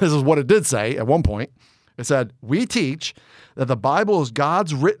 this is what it did say at one point. It said, we teach that the Bible is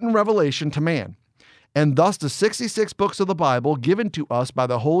God's written revelation to man, and thus the 66 books of the Bible given to us by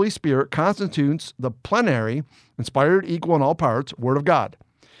the Holy Spirit constitutes the plenary, inspired, equal in all parts, Word of God.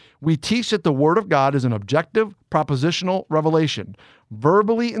 We teach that the Word of God is an objective, propositional revelation,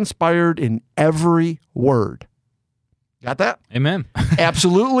 verbally inspired in every word. Got that? Amen.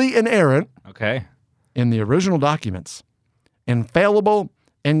 Absolutely inerrant. Okay. In the original documents, infallible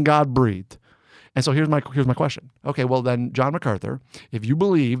and God-breathed. And so here's my question. Okay, well then, John MacArthur, if you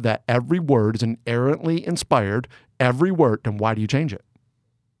believe that every word is inerrantly inspired, every word, then why do you change it?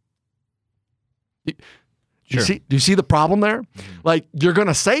 Sure. Do you see the problem there? Mm-hmm. Like, you're going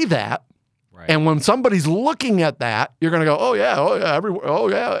to say that, right, and when somebody's looking at that, you're going to go, oh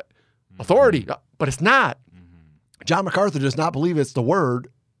yeah, authority. But it's not. Mm-hmm. John MacArthur does not believe it's the word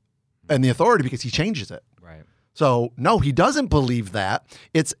and the authority because he changes it. Right. So no, he doesn't believe that.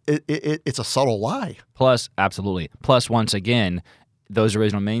 It's a subtle lie. Plus, absolutely. Plus, once again, those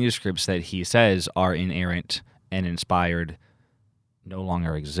original manuscripts that he says are inerrant and inspired no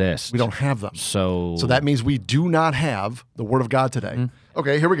longer exist. We don't have them. So that means we do not have the Word of God today. Mm-hmm.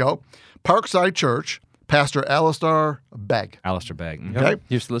 Okay, here we go. Parkside Church, Pastor Alistair Begg. Alistair Begg. Mm-hmm. Okay.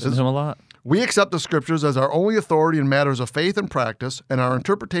 Used to listen to him a lot. We accept the Scriptures as our only authority in matters of faith and practice, and our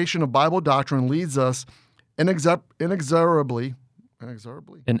interpretation of Bible doctrine leads us inexorably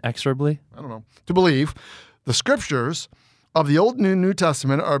Inexorably? I don't know. To believe the scriptures of the Old and New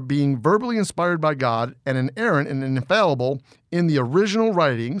Testament are being verbally inspired by God and inerrant and infallible in the original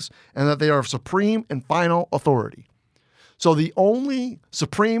writings, and that they are of supreme and final authority. So the only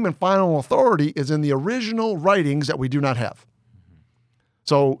supreme and final authority is in the original writings that we do not have.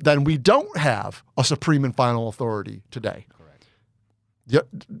 So then we don't have a supreme and final authority today. Correct.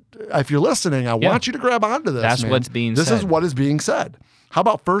 If you're listening, I want you to grab onto this. That's man. what's being said. This is what is being said. How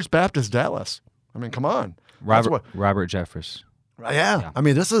about First Baptist Dallas? I mean, come on. Robert Jeffress. Yeah. I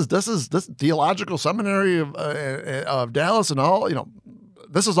mean, this theological seminary of Dallas and all,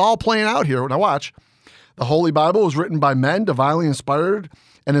 this is all playing out here. Now watch. The Holy Bible was written by men, divinely inspired,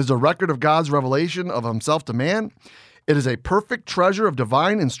 and is a record of God's revelation of himself to man. It is a perfect treasure of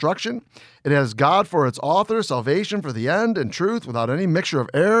divine instruction. It has God for its author, salvation for the end, and truth without any mixture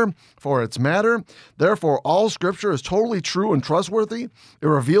of error for its matter. Therefore, all Scripture is totally true and trustworthy. It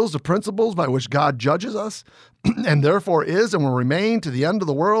reveals the principles by which God judges us, and therefore is and will remain to the end of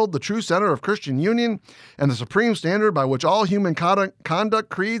the world the true center of Christian union and the supreme standard by which all human conduct,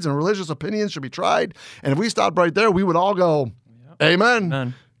 creeds, and religious opinions should be tried. And if we stopped right there, we would all go, Amen.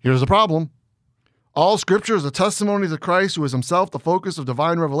 Amen. Here's the problem. All Scripture is a testimony to Christ, who is himself the focus of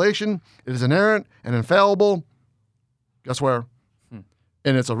divine revelation. It is inerrant and infallible. Guess where?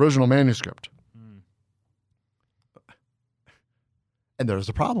 In its original manuscript. And there's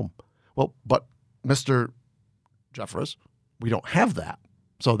the problem. Well, but Mr. Jeffress, we don't have that.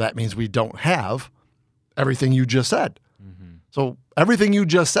 So that means we don't have everything you just said. Mm-hmm. So everything you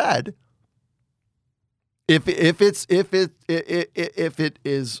just said, if it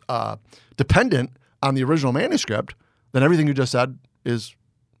is dependent on the original manuscript, then everything you just said is,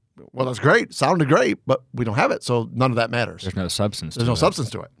 well, that's great, sounded great, but we don't have it, so none of that matters. There's no substance. There's no substance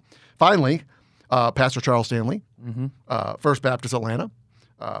to it. Finally, Pastor Charles Stanley, First Baptist Atlanta.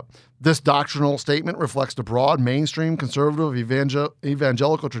 This doctrinal statement reflects the broad, mainstream, conservative,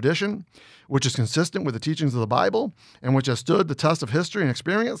 evangelical tradition, which is consistent with the teachings of the Bible and which has stood the test of history and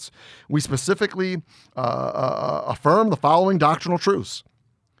experience. We specifically affirm the following doctrinal truths.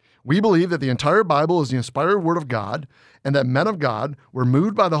 We believe that the entire Bible is the inspired Word of God and that men of God were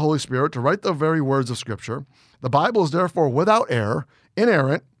moved by the Holy Spirit to write the very words of Scripture. The Bible is therefore without error,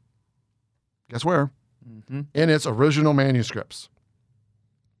 inerrant, guess where? In its original manuscripts.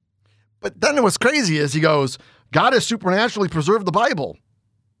 But then what's crazy is he goes, God has supernaturally preserved the Bible.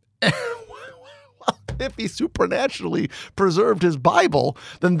 If he supernaturally preserved his Bible,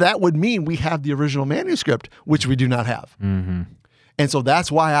 then that would mean we have the original manuscript, which we do not have. Mm-hmm. And so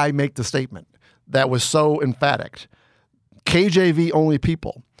that's why I make the statement that was so emphatic. KJV only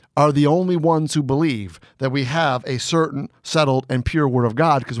people are the only ones who believe that we have a certain settled and pure Word of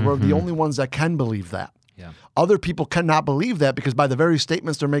God, because we're the only ones that can believe that. Yeah. Other people cannot believe that because by the very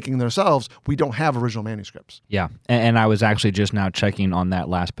statements they're making themselves, we don't have original manuscripts. Yeah, and I was actually just now checking on that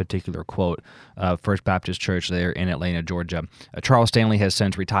last particular quote. First Baptist Church there in Atlanta, Georgia. Charles Stanley has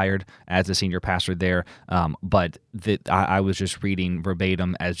since retired as the senior pastor there, but I was just reading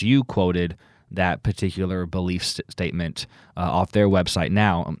verbatim as you quoted that particular belief statement off their website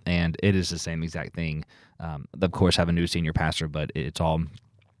now, and it is the same exact thing. Of course, have a new senior pastor, but it's all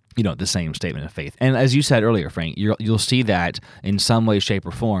the same statement of faith. And as you said earlier, Frank, you'll see that in some way, shape,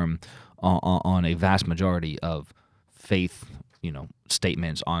 or form on a vast majority of faith,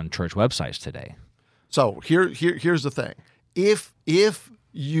 statements on church websites today. So here's the thing. If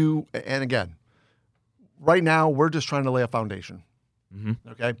you, and again, right now we're just trying to lay a foundation. Mm-hmm.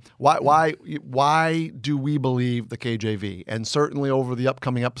 Okay. Why do we believe the KJV? And certainly over the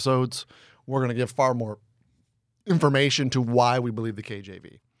upcoming episodes, we're going to give far more information to why we believe the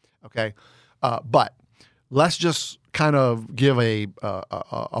KJV. Okay, but let's just kind of give a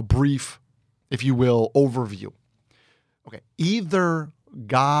brief, if you will, overview. Okay, either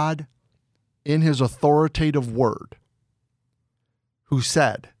God, in His authoritative Word, who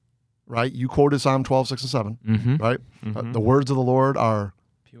said, right? You quoted Psalm 12, 6, and 7, right? Mm-hmm. The words of the Lord are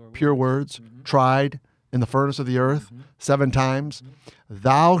pure words, tried in the furnace of the earth 7 times.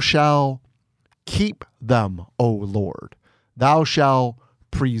 Thou shalt keep them, O Lord. Thou shalt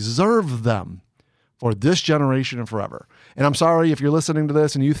preserve them for this generation and forever. And I'm sorry if you're listening to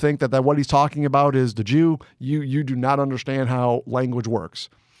this and you think that what he's talking about is the Jew, you do not understand how language works.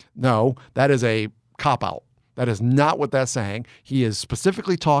 No, that is a cop-out. That is not what that's saying. He is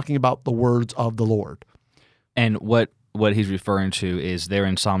specifically talking about the words of the Lord. And what he's referring to is there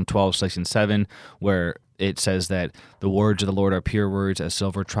in Psalm 12, 6, and 7, where it says that the words of the Lord are pure words, as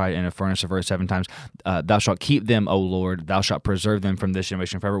silver tried in a furnace of earth 7 times. Thou shalt keep them, O Lord. Thou shalt preserve them from this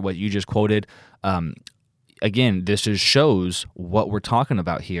generation forever. What you just quoted, again, this just shows what we're talking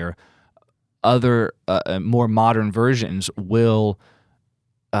about here. Other more modern versions will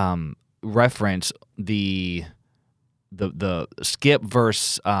reference the skip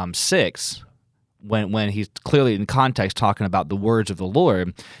verse 6 when he's clearly in context talking about the words of the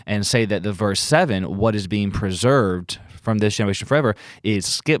Lord, and say that the verse 7, what is being preserved from this generation forever, is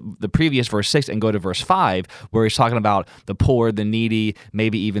skip the previous verse 6 and go to verse 5, where he's talking about the poor, the needy,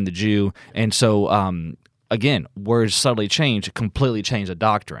 maybe even the Jew. And so, again, words subtly completely change the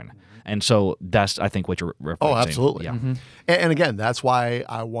doctrine. And so that's, I think, what you're referencing. Oh, absolutely. Yeah. And again, that's why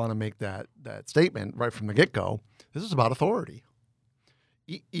I want to make that statement right from the get-go. This is about authority.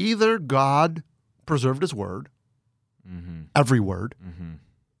 Either God preserved his word, every word,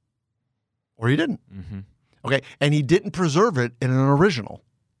 or he didn't. Okay, and he didn't preserve it in an original.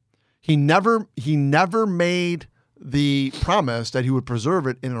 He never made the promise that he would preserve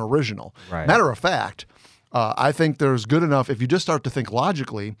it in an original. Right. Matter of fact, I think there's good enough, if you just start to think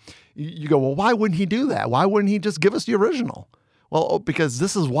logically, you go, well, why wouldn't he do that? Why wouldn't he just give us the original? Well, because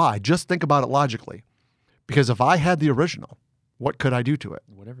this is why. Just think about it logically. Because if I had the original, what could I do to it?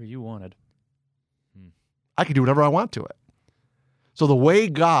 Whatever you wanted. I could do whatever I want to it. So the way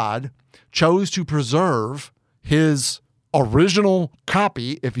God chose to preserve his original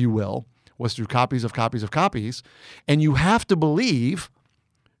copy, if you will, was through copies of copies of copies. And you have to believe,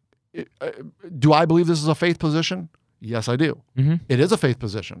 do I believe this is a faith position? Yes, I do. It is a faith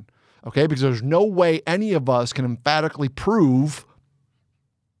position, okay? Because there's no way any of us can emphatically prove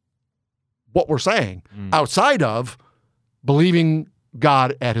what we're saying outside of believing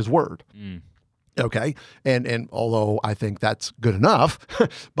God at his word. Okay. And although I think that's good enough,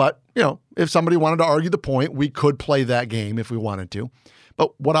 but if somebody wanted to argue the point, we could play that game if we wanted to.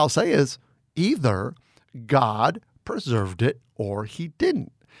 But what I'll say is either God preserved it or he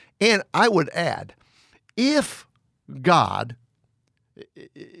didn't. And I would add, if God,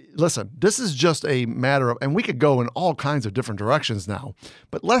 listen, this is just a matter of, and we could go in all kinds of different directions now,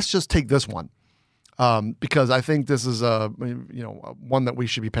 but let's just take this one. Because I think this is one that we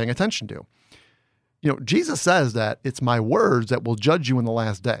should be paying attention to. Jesus says that it's my words that will judge you in the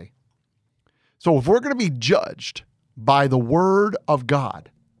last day. So if we're going to be judged by the word of God,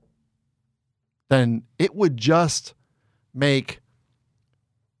 then it would just make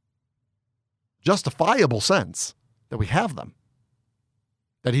justifiable sense that we have them,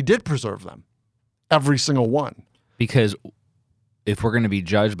 that he did preserve them, every single one. Because if we're going to be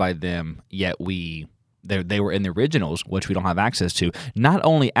judged by them, yet they were in the originals, which we don't have access to, not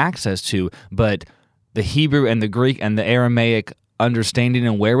only access to, but the Hebrew and the Greek and the Aramaic understanding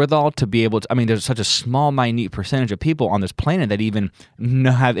and wherewithal to be able to, there's such a small, minute percentage of people on this planet that even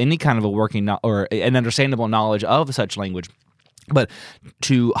have any kind of a working or an understandable knowledge of such language. But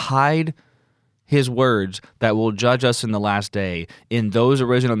to hide his words that will judge us in the last day in those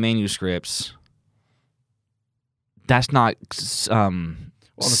original manuscripts, that's not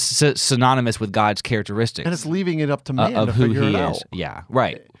synonymous with God's characteristics. And it's leaving it up to man of to who figure he it is. out. Yeah,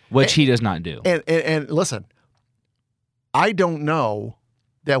 right. Which he does not do. And listen, I don't know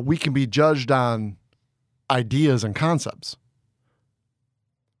that we can be judged on ideas and concepts.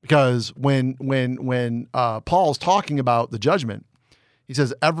 Because when Paul's talking about the judgment, he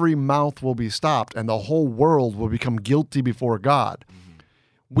says every mouth will be stopped and the whole world will become guilty before God.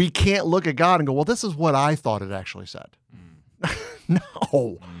 We can't look at God and go, well, this is what I thought it actually said.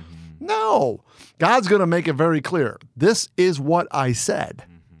 No. God's going to make it very clear. This is what I said.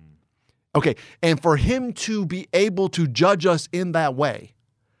 Okay, and for him to be able to judge us in that way,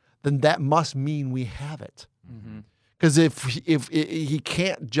 then that must mean we have it. Because if he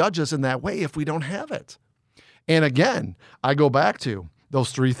can't judge us in that way if we don't have it. And again, I go back to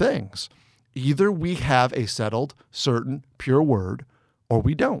those three things. Either we have a settled, certain, pure word, or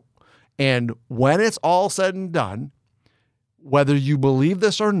we don't. And when it's all said and done, whether you believe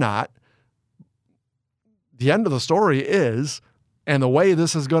this or not, the end of the story is, and the way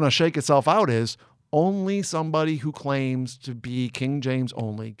this is going to shake itself out is, only somebody who claims to be King James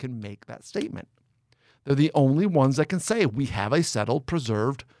only can make that statement. They're the only ones that can say we have a settled,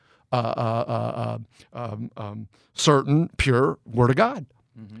 preserved, certain, pure word of God.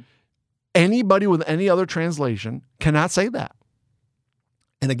 Anybody with any other translation cannot say that.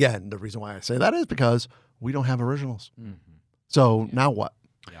 And again, the reason why I say that is because we don't have originals. So now what?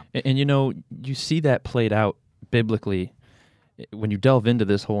 And you see that played out biblically when you delve into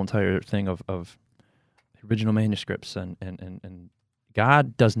this whole entire thing of original manuscripts, and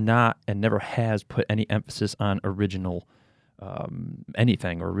God does not and never has put any emphasis on original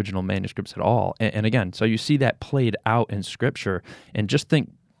anything or original manuscripts at all. And again, so you see that played out in Scripture, and just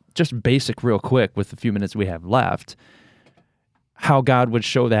think just basic real quick with the few minutes we have left, how God would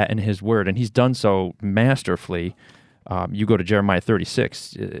show that in his word. And he's done so masterfully. You go to Jeremiah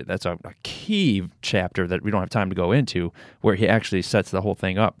 36, that's a key chapter that we don't have time to go into, where he actually sets the whole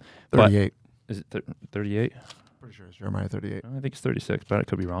thing up. 38. But, is it 38? Pretty sure it's Jeremiah 38. I think it's 36, but I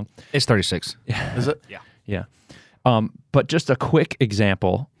could be wrong. It's 36. Is it? Yeah. Yeah. But just a quick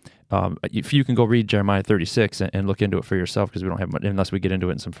example, if you can go read Jeremiah 36 and look into it for yourself, because we don't have much, unless we get into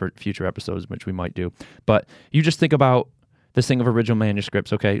it in some future episodes, which we might do. But you just think about this thing of original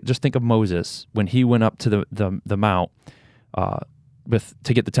manuscripts, okay? Just think of Moses when he went up to the mount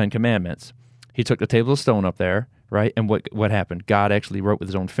to get the Ten Commandments. He took the table of stone up there, right? And what happened? God actually wrote with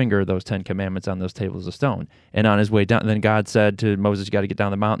his own finger those 10 commandments on those tables of stone. And on his way down, then God said to Moses, "You got to get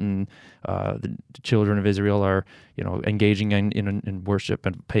down the mountain. The children of Israel are, engaging in worship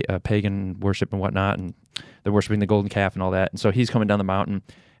and pagan worship and whatnot, and they're worshiping the golden calf and all that." And so he's coming down the mountain,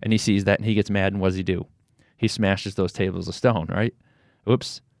 and he sees that, and he gets mad. And what does he do? He smashes those tables of stone, right?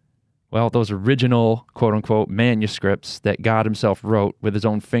 Oops. Well, those original, quote-unquote, manuscripts that God himself wrote with his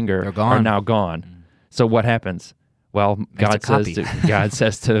own finger are now gone. So what happens? Well, God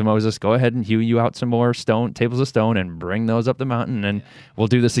says to Moses, "Go ahead and hew you out some more tables of stone, and bring those up the mountain, and we'll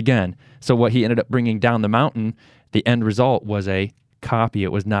do this again." So what he ended up bringing down the mountain, the end result was a copy.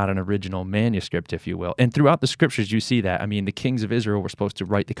 It was not an original manuscript, if you will. And throughout the scriptures, you see that. I mean, the kings of Israel were supposed to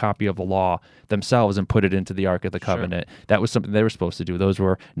write the copy of the law themselves and put it into the Ark of the Covenant. Sure. That was something they were supposed to do. Those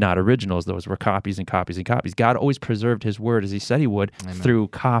were not originals. Those were copies and copies and copies. God always preserved his word, as he said he would, through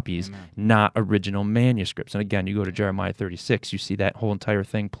copies, not original manuscripts. And again, you go to Jeremiah 36, you see that whole entire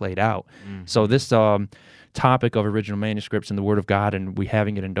thing played out. So this topic of original manuscripts and the Word of God, and we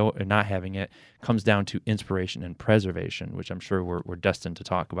having it and not having it, comes down to inspiration and preservation, which I'm sure we're destined to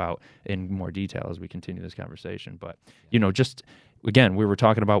talk about in more detail as we continue this conversation. But, just, again, we were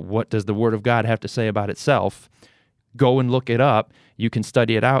talking about what does the Word of God have to say about itself. Go and look it up. You can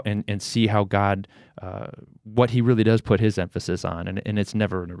study it out and see how God, what he really does put his emphasis on, and it's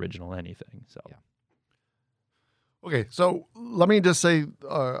never an original anything. So, Okay, so let me just say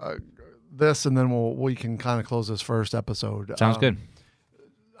this, and then we can kind of close this first episode. Sounds good.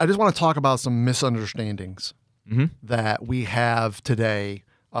 I just want to talk about some misunderstandings that we have today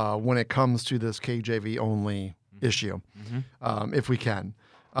when it comes to this KJV only issue, if we can.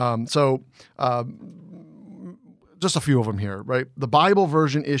 Just a few of them here, right? The Bible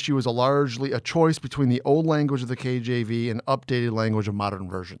version issue is largely a choice between the old language of the KJV and updated language of modern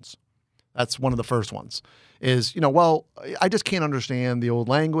versions. That's one of the first ones. Is, I just can't understand the old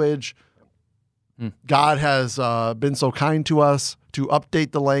language. God has been so kind to us to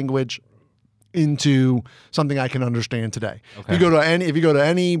update the language into something I can understand today. Okay. If you go to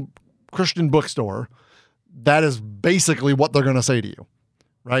any Christian bookstore, that is basically what they're going to say to you,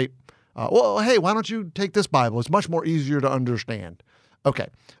 right? Hey, why don't you take this Bible? It's much more easier to understand. Okay.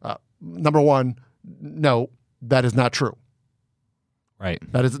 Number one, no, that is not true. Right.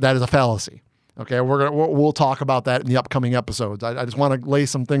 That is a fallacy. Okay. We'll talk about that in the upcoming episodes. I just want to lay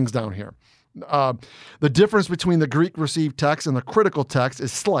some things down here. The difference between the Greek received text and the critical text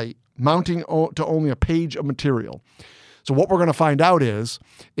is slight, mounting to only a page of material. So what we're going to find out is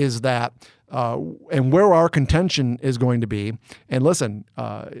that, and where our contention is going to be, and listen,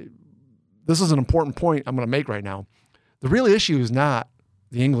 this is an important point I'm going to make right now. The real issue is not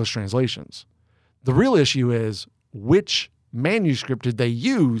the English translations. The real issue is which manuscript did they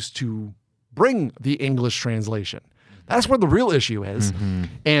use to bring the English translation. That's where the real issue is.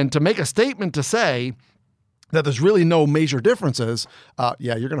 And to make a statement to say that there's really no major differences,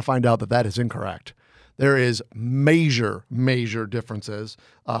 you're going to find out that is incorrect. There is major differences,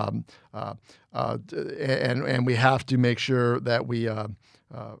 and we have to make sure that we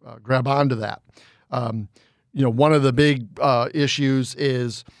grab onto that. One of the big issues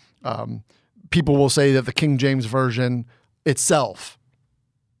is people will say that the King James Version itself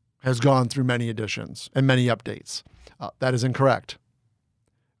has gone through many editions and many updates. That is incorrect.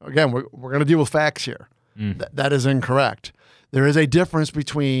 Again, we're going to deal with facts here. That is incorrect. There is a difference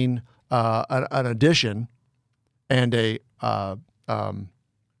between an addition and a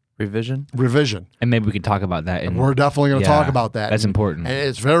revision. And maybe we could talk about that. And we're definitely going to talk about that. That's important. And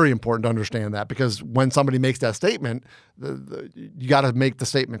it's very important to understand that, because when somebody makes that statement, you got to make the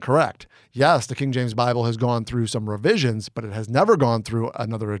statement correct. Yes, the King James Bible has gone through some revisions, but it has never gone through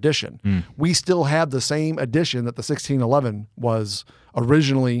another edition. We still have the same edition that the 1611 was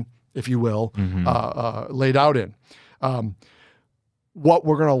originally, if you will, laid out in. What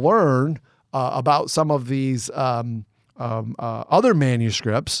we're going to learn about some of these other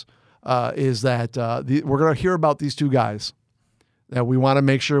manuscripts is that we're going to hear about these two guys. that we want to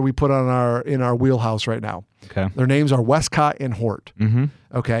make sure we put on in our wheelhouse right now. Okay. Their names are Westcott and Hort. Mm-hmm.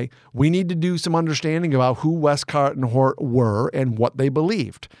 Okay. We need to do some understanding about who Westcott and Hort were and what they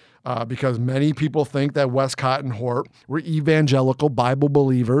believed. Because many people think that Westcott and Hort were evangelical Bible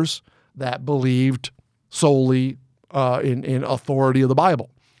believers that believed solely in authority of the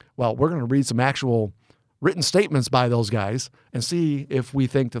Bible. Well, we're going to read some actual written statements by those guys and see if we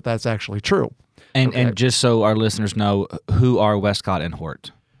think that that's actually true. And just so our listeners know, who are Westcott and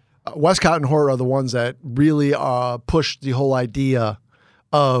Hort? Westcott and Hort are the ones that really pushed the whole idea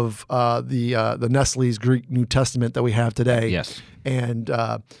of the Nestle's Greek New Testament that we have today. Yes. And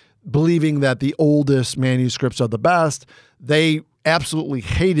believing that the oldest manuscripts are the best. They absolutely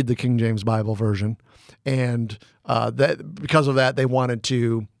hated the King James Bible version. And that because of that, they wanted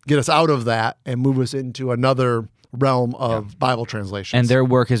to get us out of that and move us into another realm of Bible translations. And their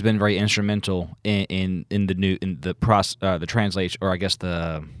work has been very instrumental in the translation, or I guess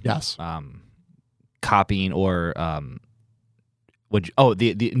the copying or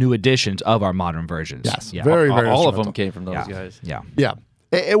the new editions of our modern versions. Yes, yeah. very all of them came from those guys. Yeah.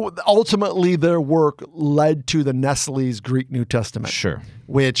 Ultimately, their work led to the Nestle's Greek New Testament. Sure.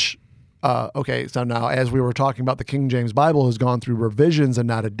 Which, so now as we were talking about, the King James Bible has gone through revisions and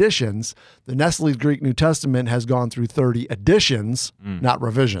not additions. The Nestle's Greek New Testament has gone through 30 additions, not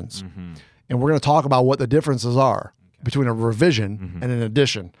revisions. Mm-hmm. And we're going to talk about what the differences are between a revision and an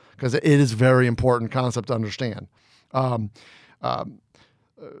addition, because it is a very important concept to understand.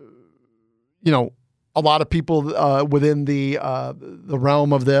 A lot of people within the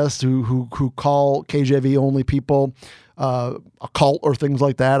realm of this who call KJV only people a cult or things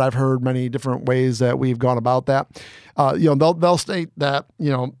like that. I've heard many different ways that we've gone about that. They'll state that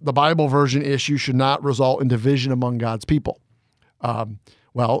the Bible version issue should not result in division among God's people.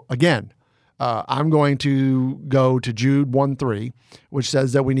 Well, again, I'm going to go to Jude 1:3, which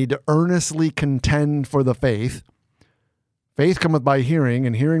says that we need to earnestly contend for the faith. Faith cometh by hearing,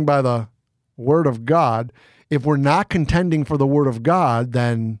 and hearing by the Word of God. If we're not contending for the Word of God,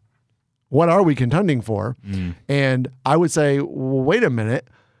 then what are we contending for? And I would say, well, wait a minute.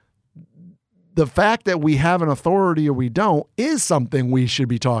 The fact that we have an authority or we don't is something we should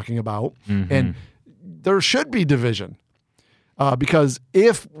be talking about. Mm-hmm. And there should be division. Because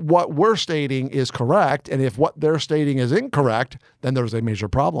if what we're stating is correct and if what they're stating is incorrect, then there's a major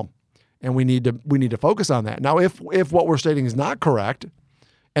problem. And we need to focus on that. Now, if what we're stating is not correct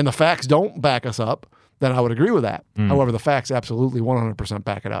and the facts don't back us up, then I would agree with that. However, the facts absolutely 100%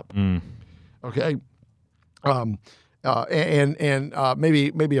 back it up. Okay.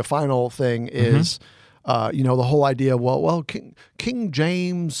 Maybe a final thing is, the whole idea, King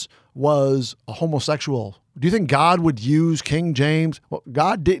James was a homosexual. Do you think God would use King James? Well,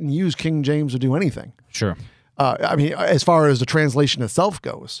 God didn't use King James to do anything. Sure. As far as the translation itself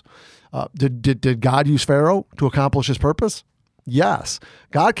goes, did God use Pharaoh to accomplish his purpose? Yes.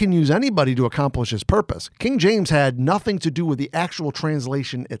 God can use anybody to accomplish his purpose. King James had nothing to do with the actual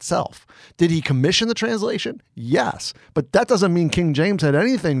translation itself. Did he commission the translation? Yes. But that doesn't mean King James had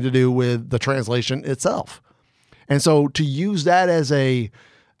anything to do with the translation itself. And so to use that as a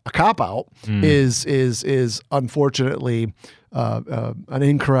cop-out is unfortunately an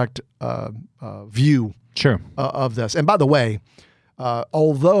incorrect view of this. And by the way,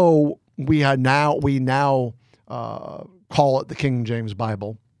 although we now call it the King James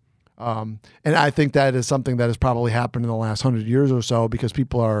Bible, and I think that is something that has probably happened in the last 100 years or so because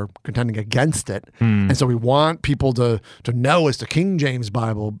people are contending against it. And so we want people to know it's the King James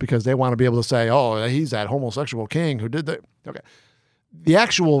Bible because they want to be able to say, oh, he's that homosexual king who did that. Okay. The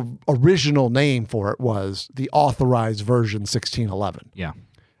actual original name for it was the Authorized Version 1611. Yeah.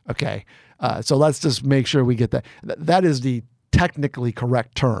 Okay. So let's just make sure we get that. That is the technically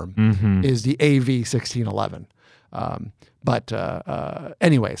correct term, is the AV 1611.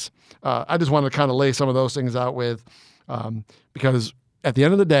 Anyways, I just wanted to kind of lay some of those things out because at the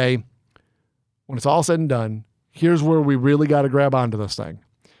end of the day, when it's all said and done, here's where we really got to grab onto this thing.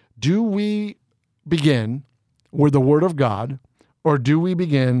 Do we begin with the Word of God or do we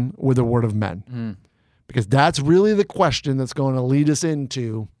begin with the word of men? Because that's really the question that's going to lead us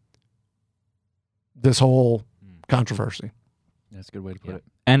into this whole controversy. That's a good way to put it.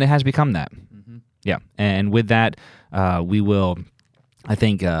 And it has become that. Yeah. And with that, we will, I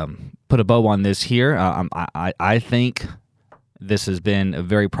think, put a bow on this here. I think this has been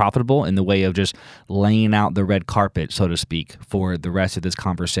very profitable in the way of just laying out the red carpet, so to speak, for the rest of this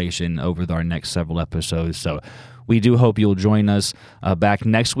conversation over our next several episodes. So we do hope you'll join us back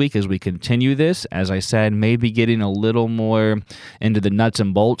next week as we continue this. As I said, maybe getting a little more into the nuts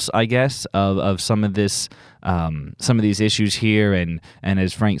and bolts, I guess, of some of this, some of these issues here. And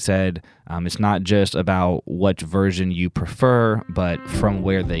as Frank said, it's not just about what version you prefer, but from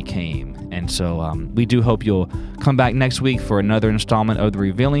where they came. And so we do hope you'll come back next week for another installment of The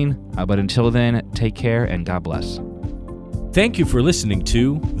Revealing. But until then, take care and God bless. Thank you for listening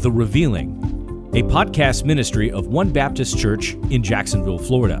to The Revealing, a podcast ministry of One Baptist Church in Jacksonville,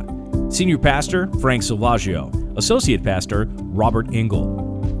 Florida. Senior Pastor Frank Selvaggio, Associate Pastor Robert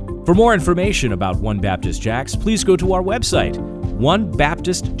Ingle. For more information about One Baptist Jax, please go to our website,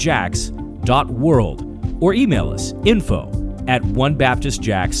 onebaptistjax.world, or email us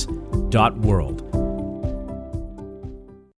info@onebaptistjax.world.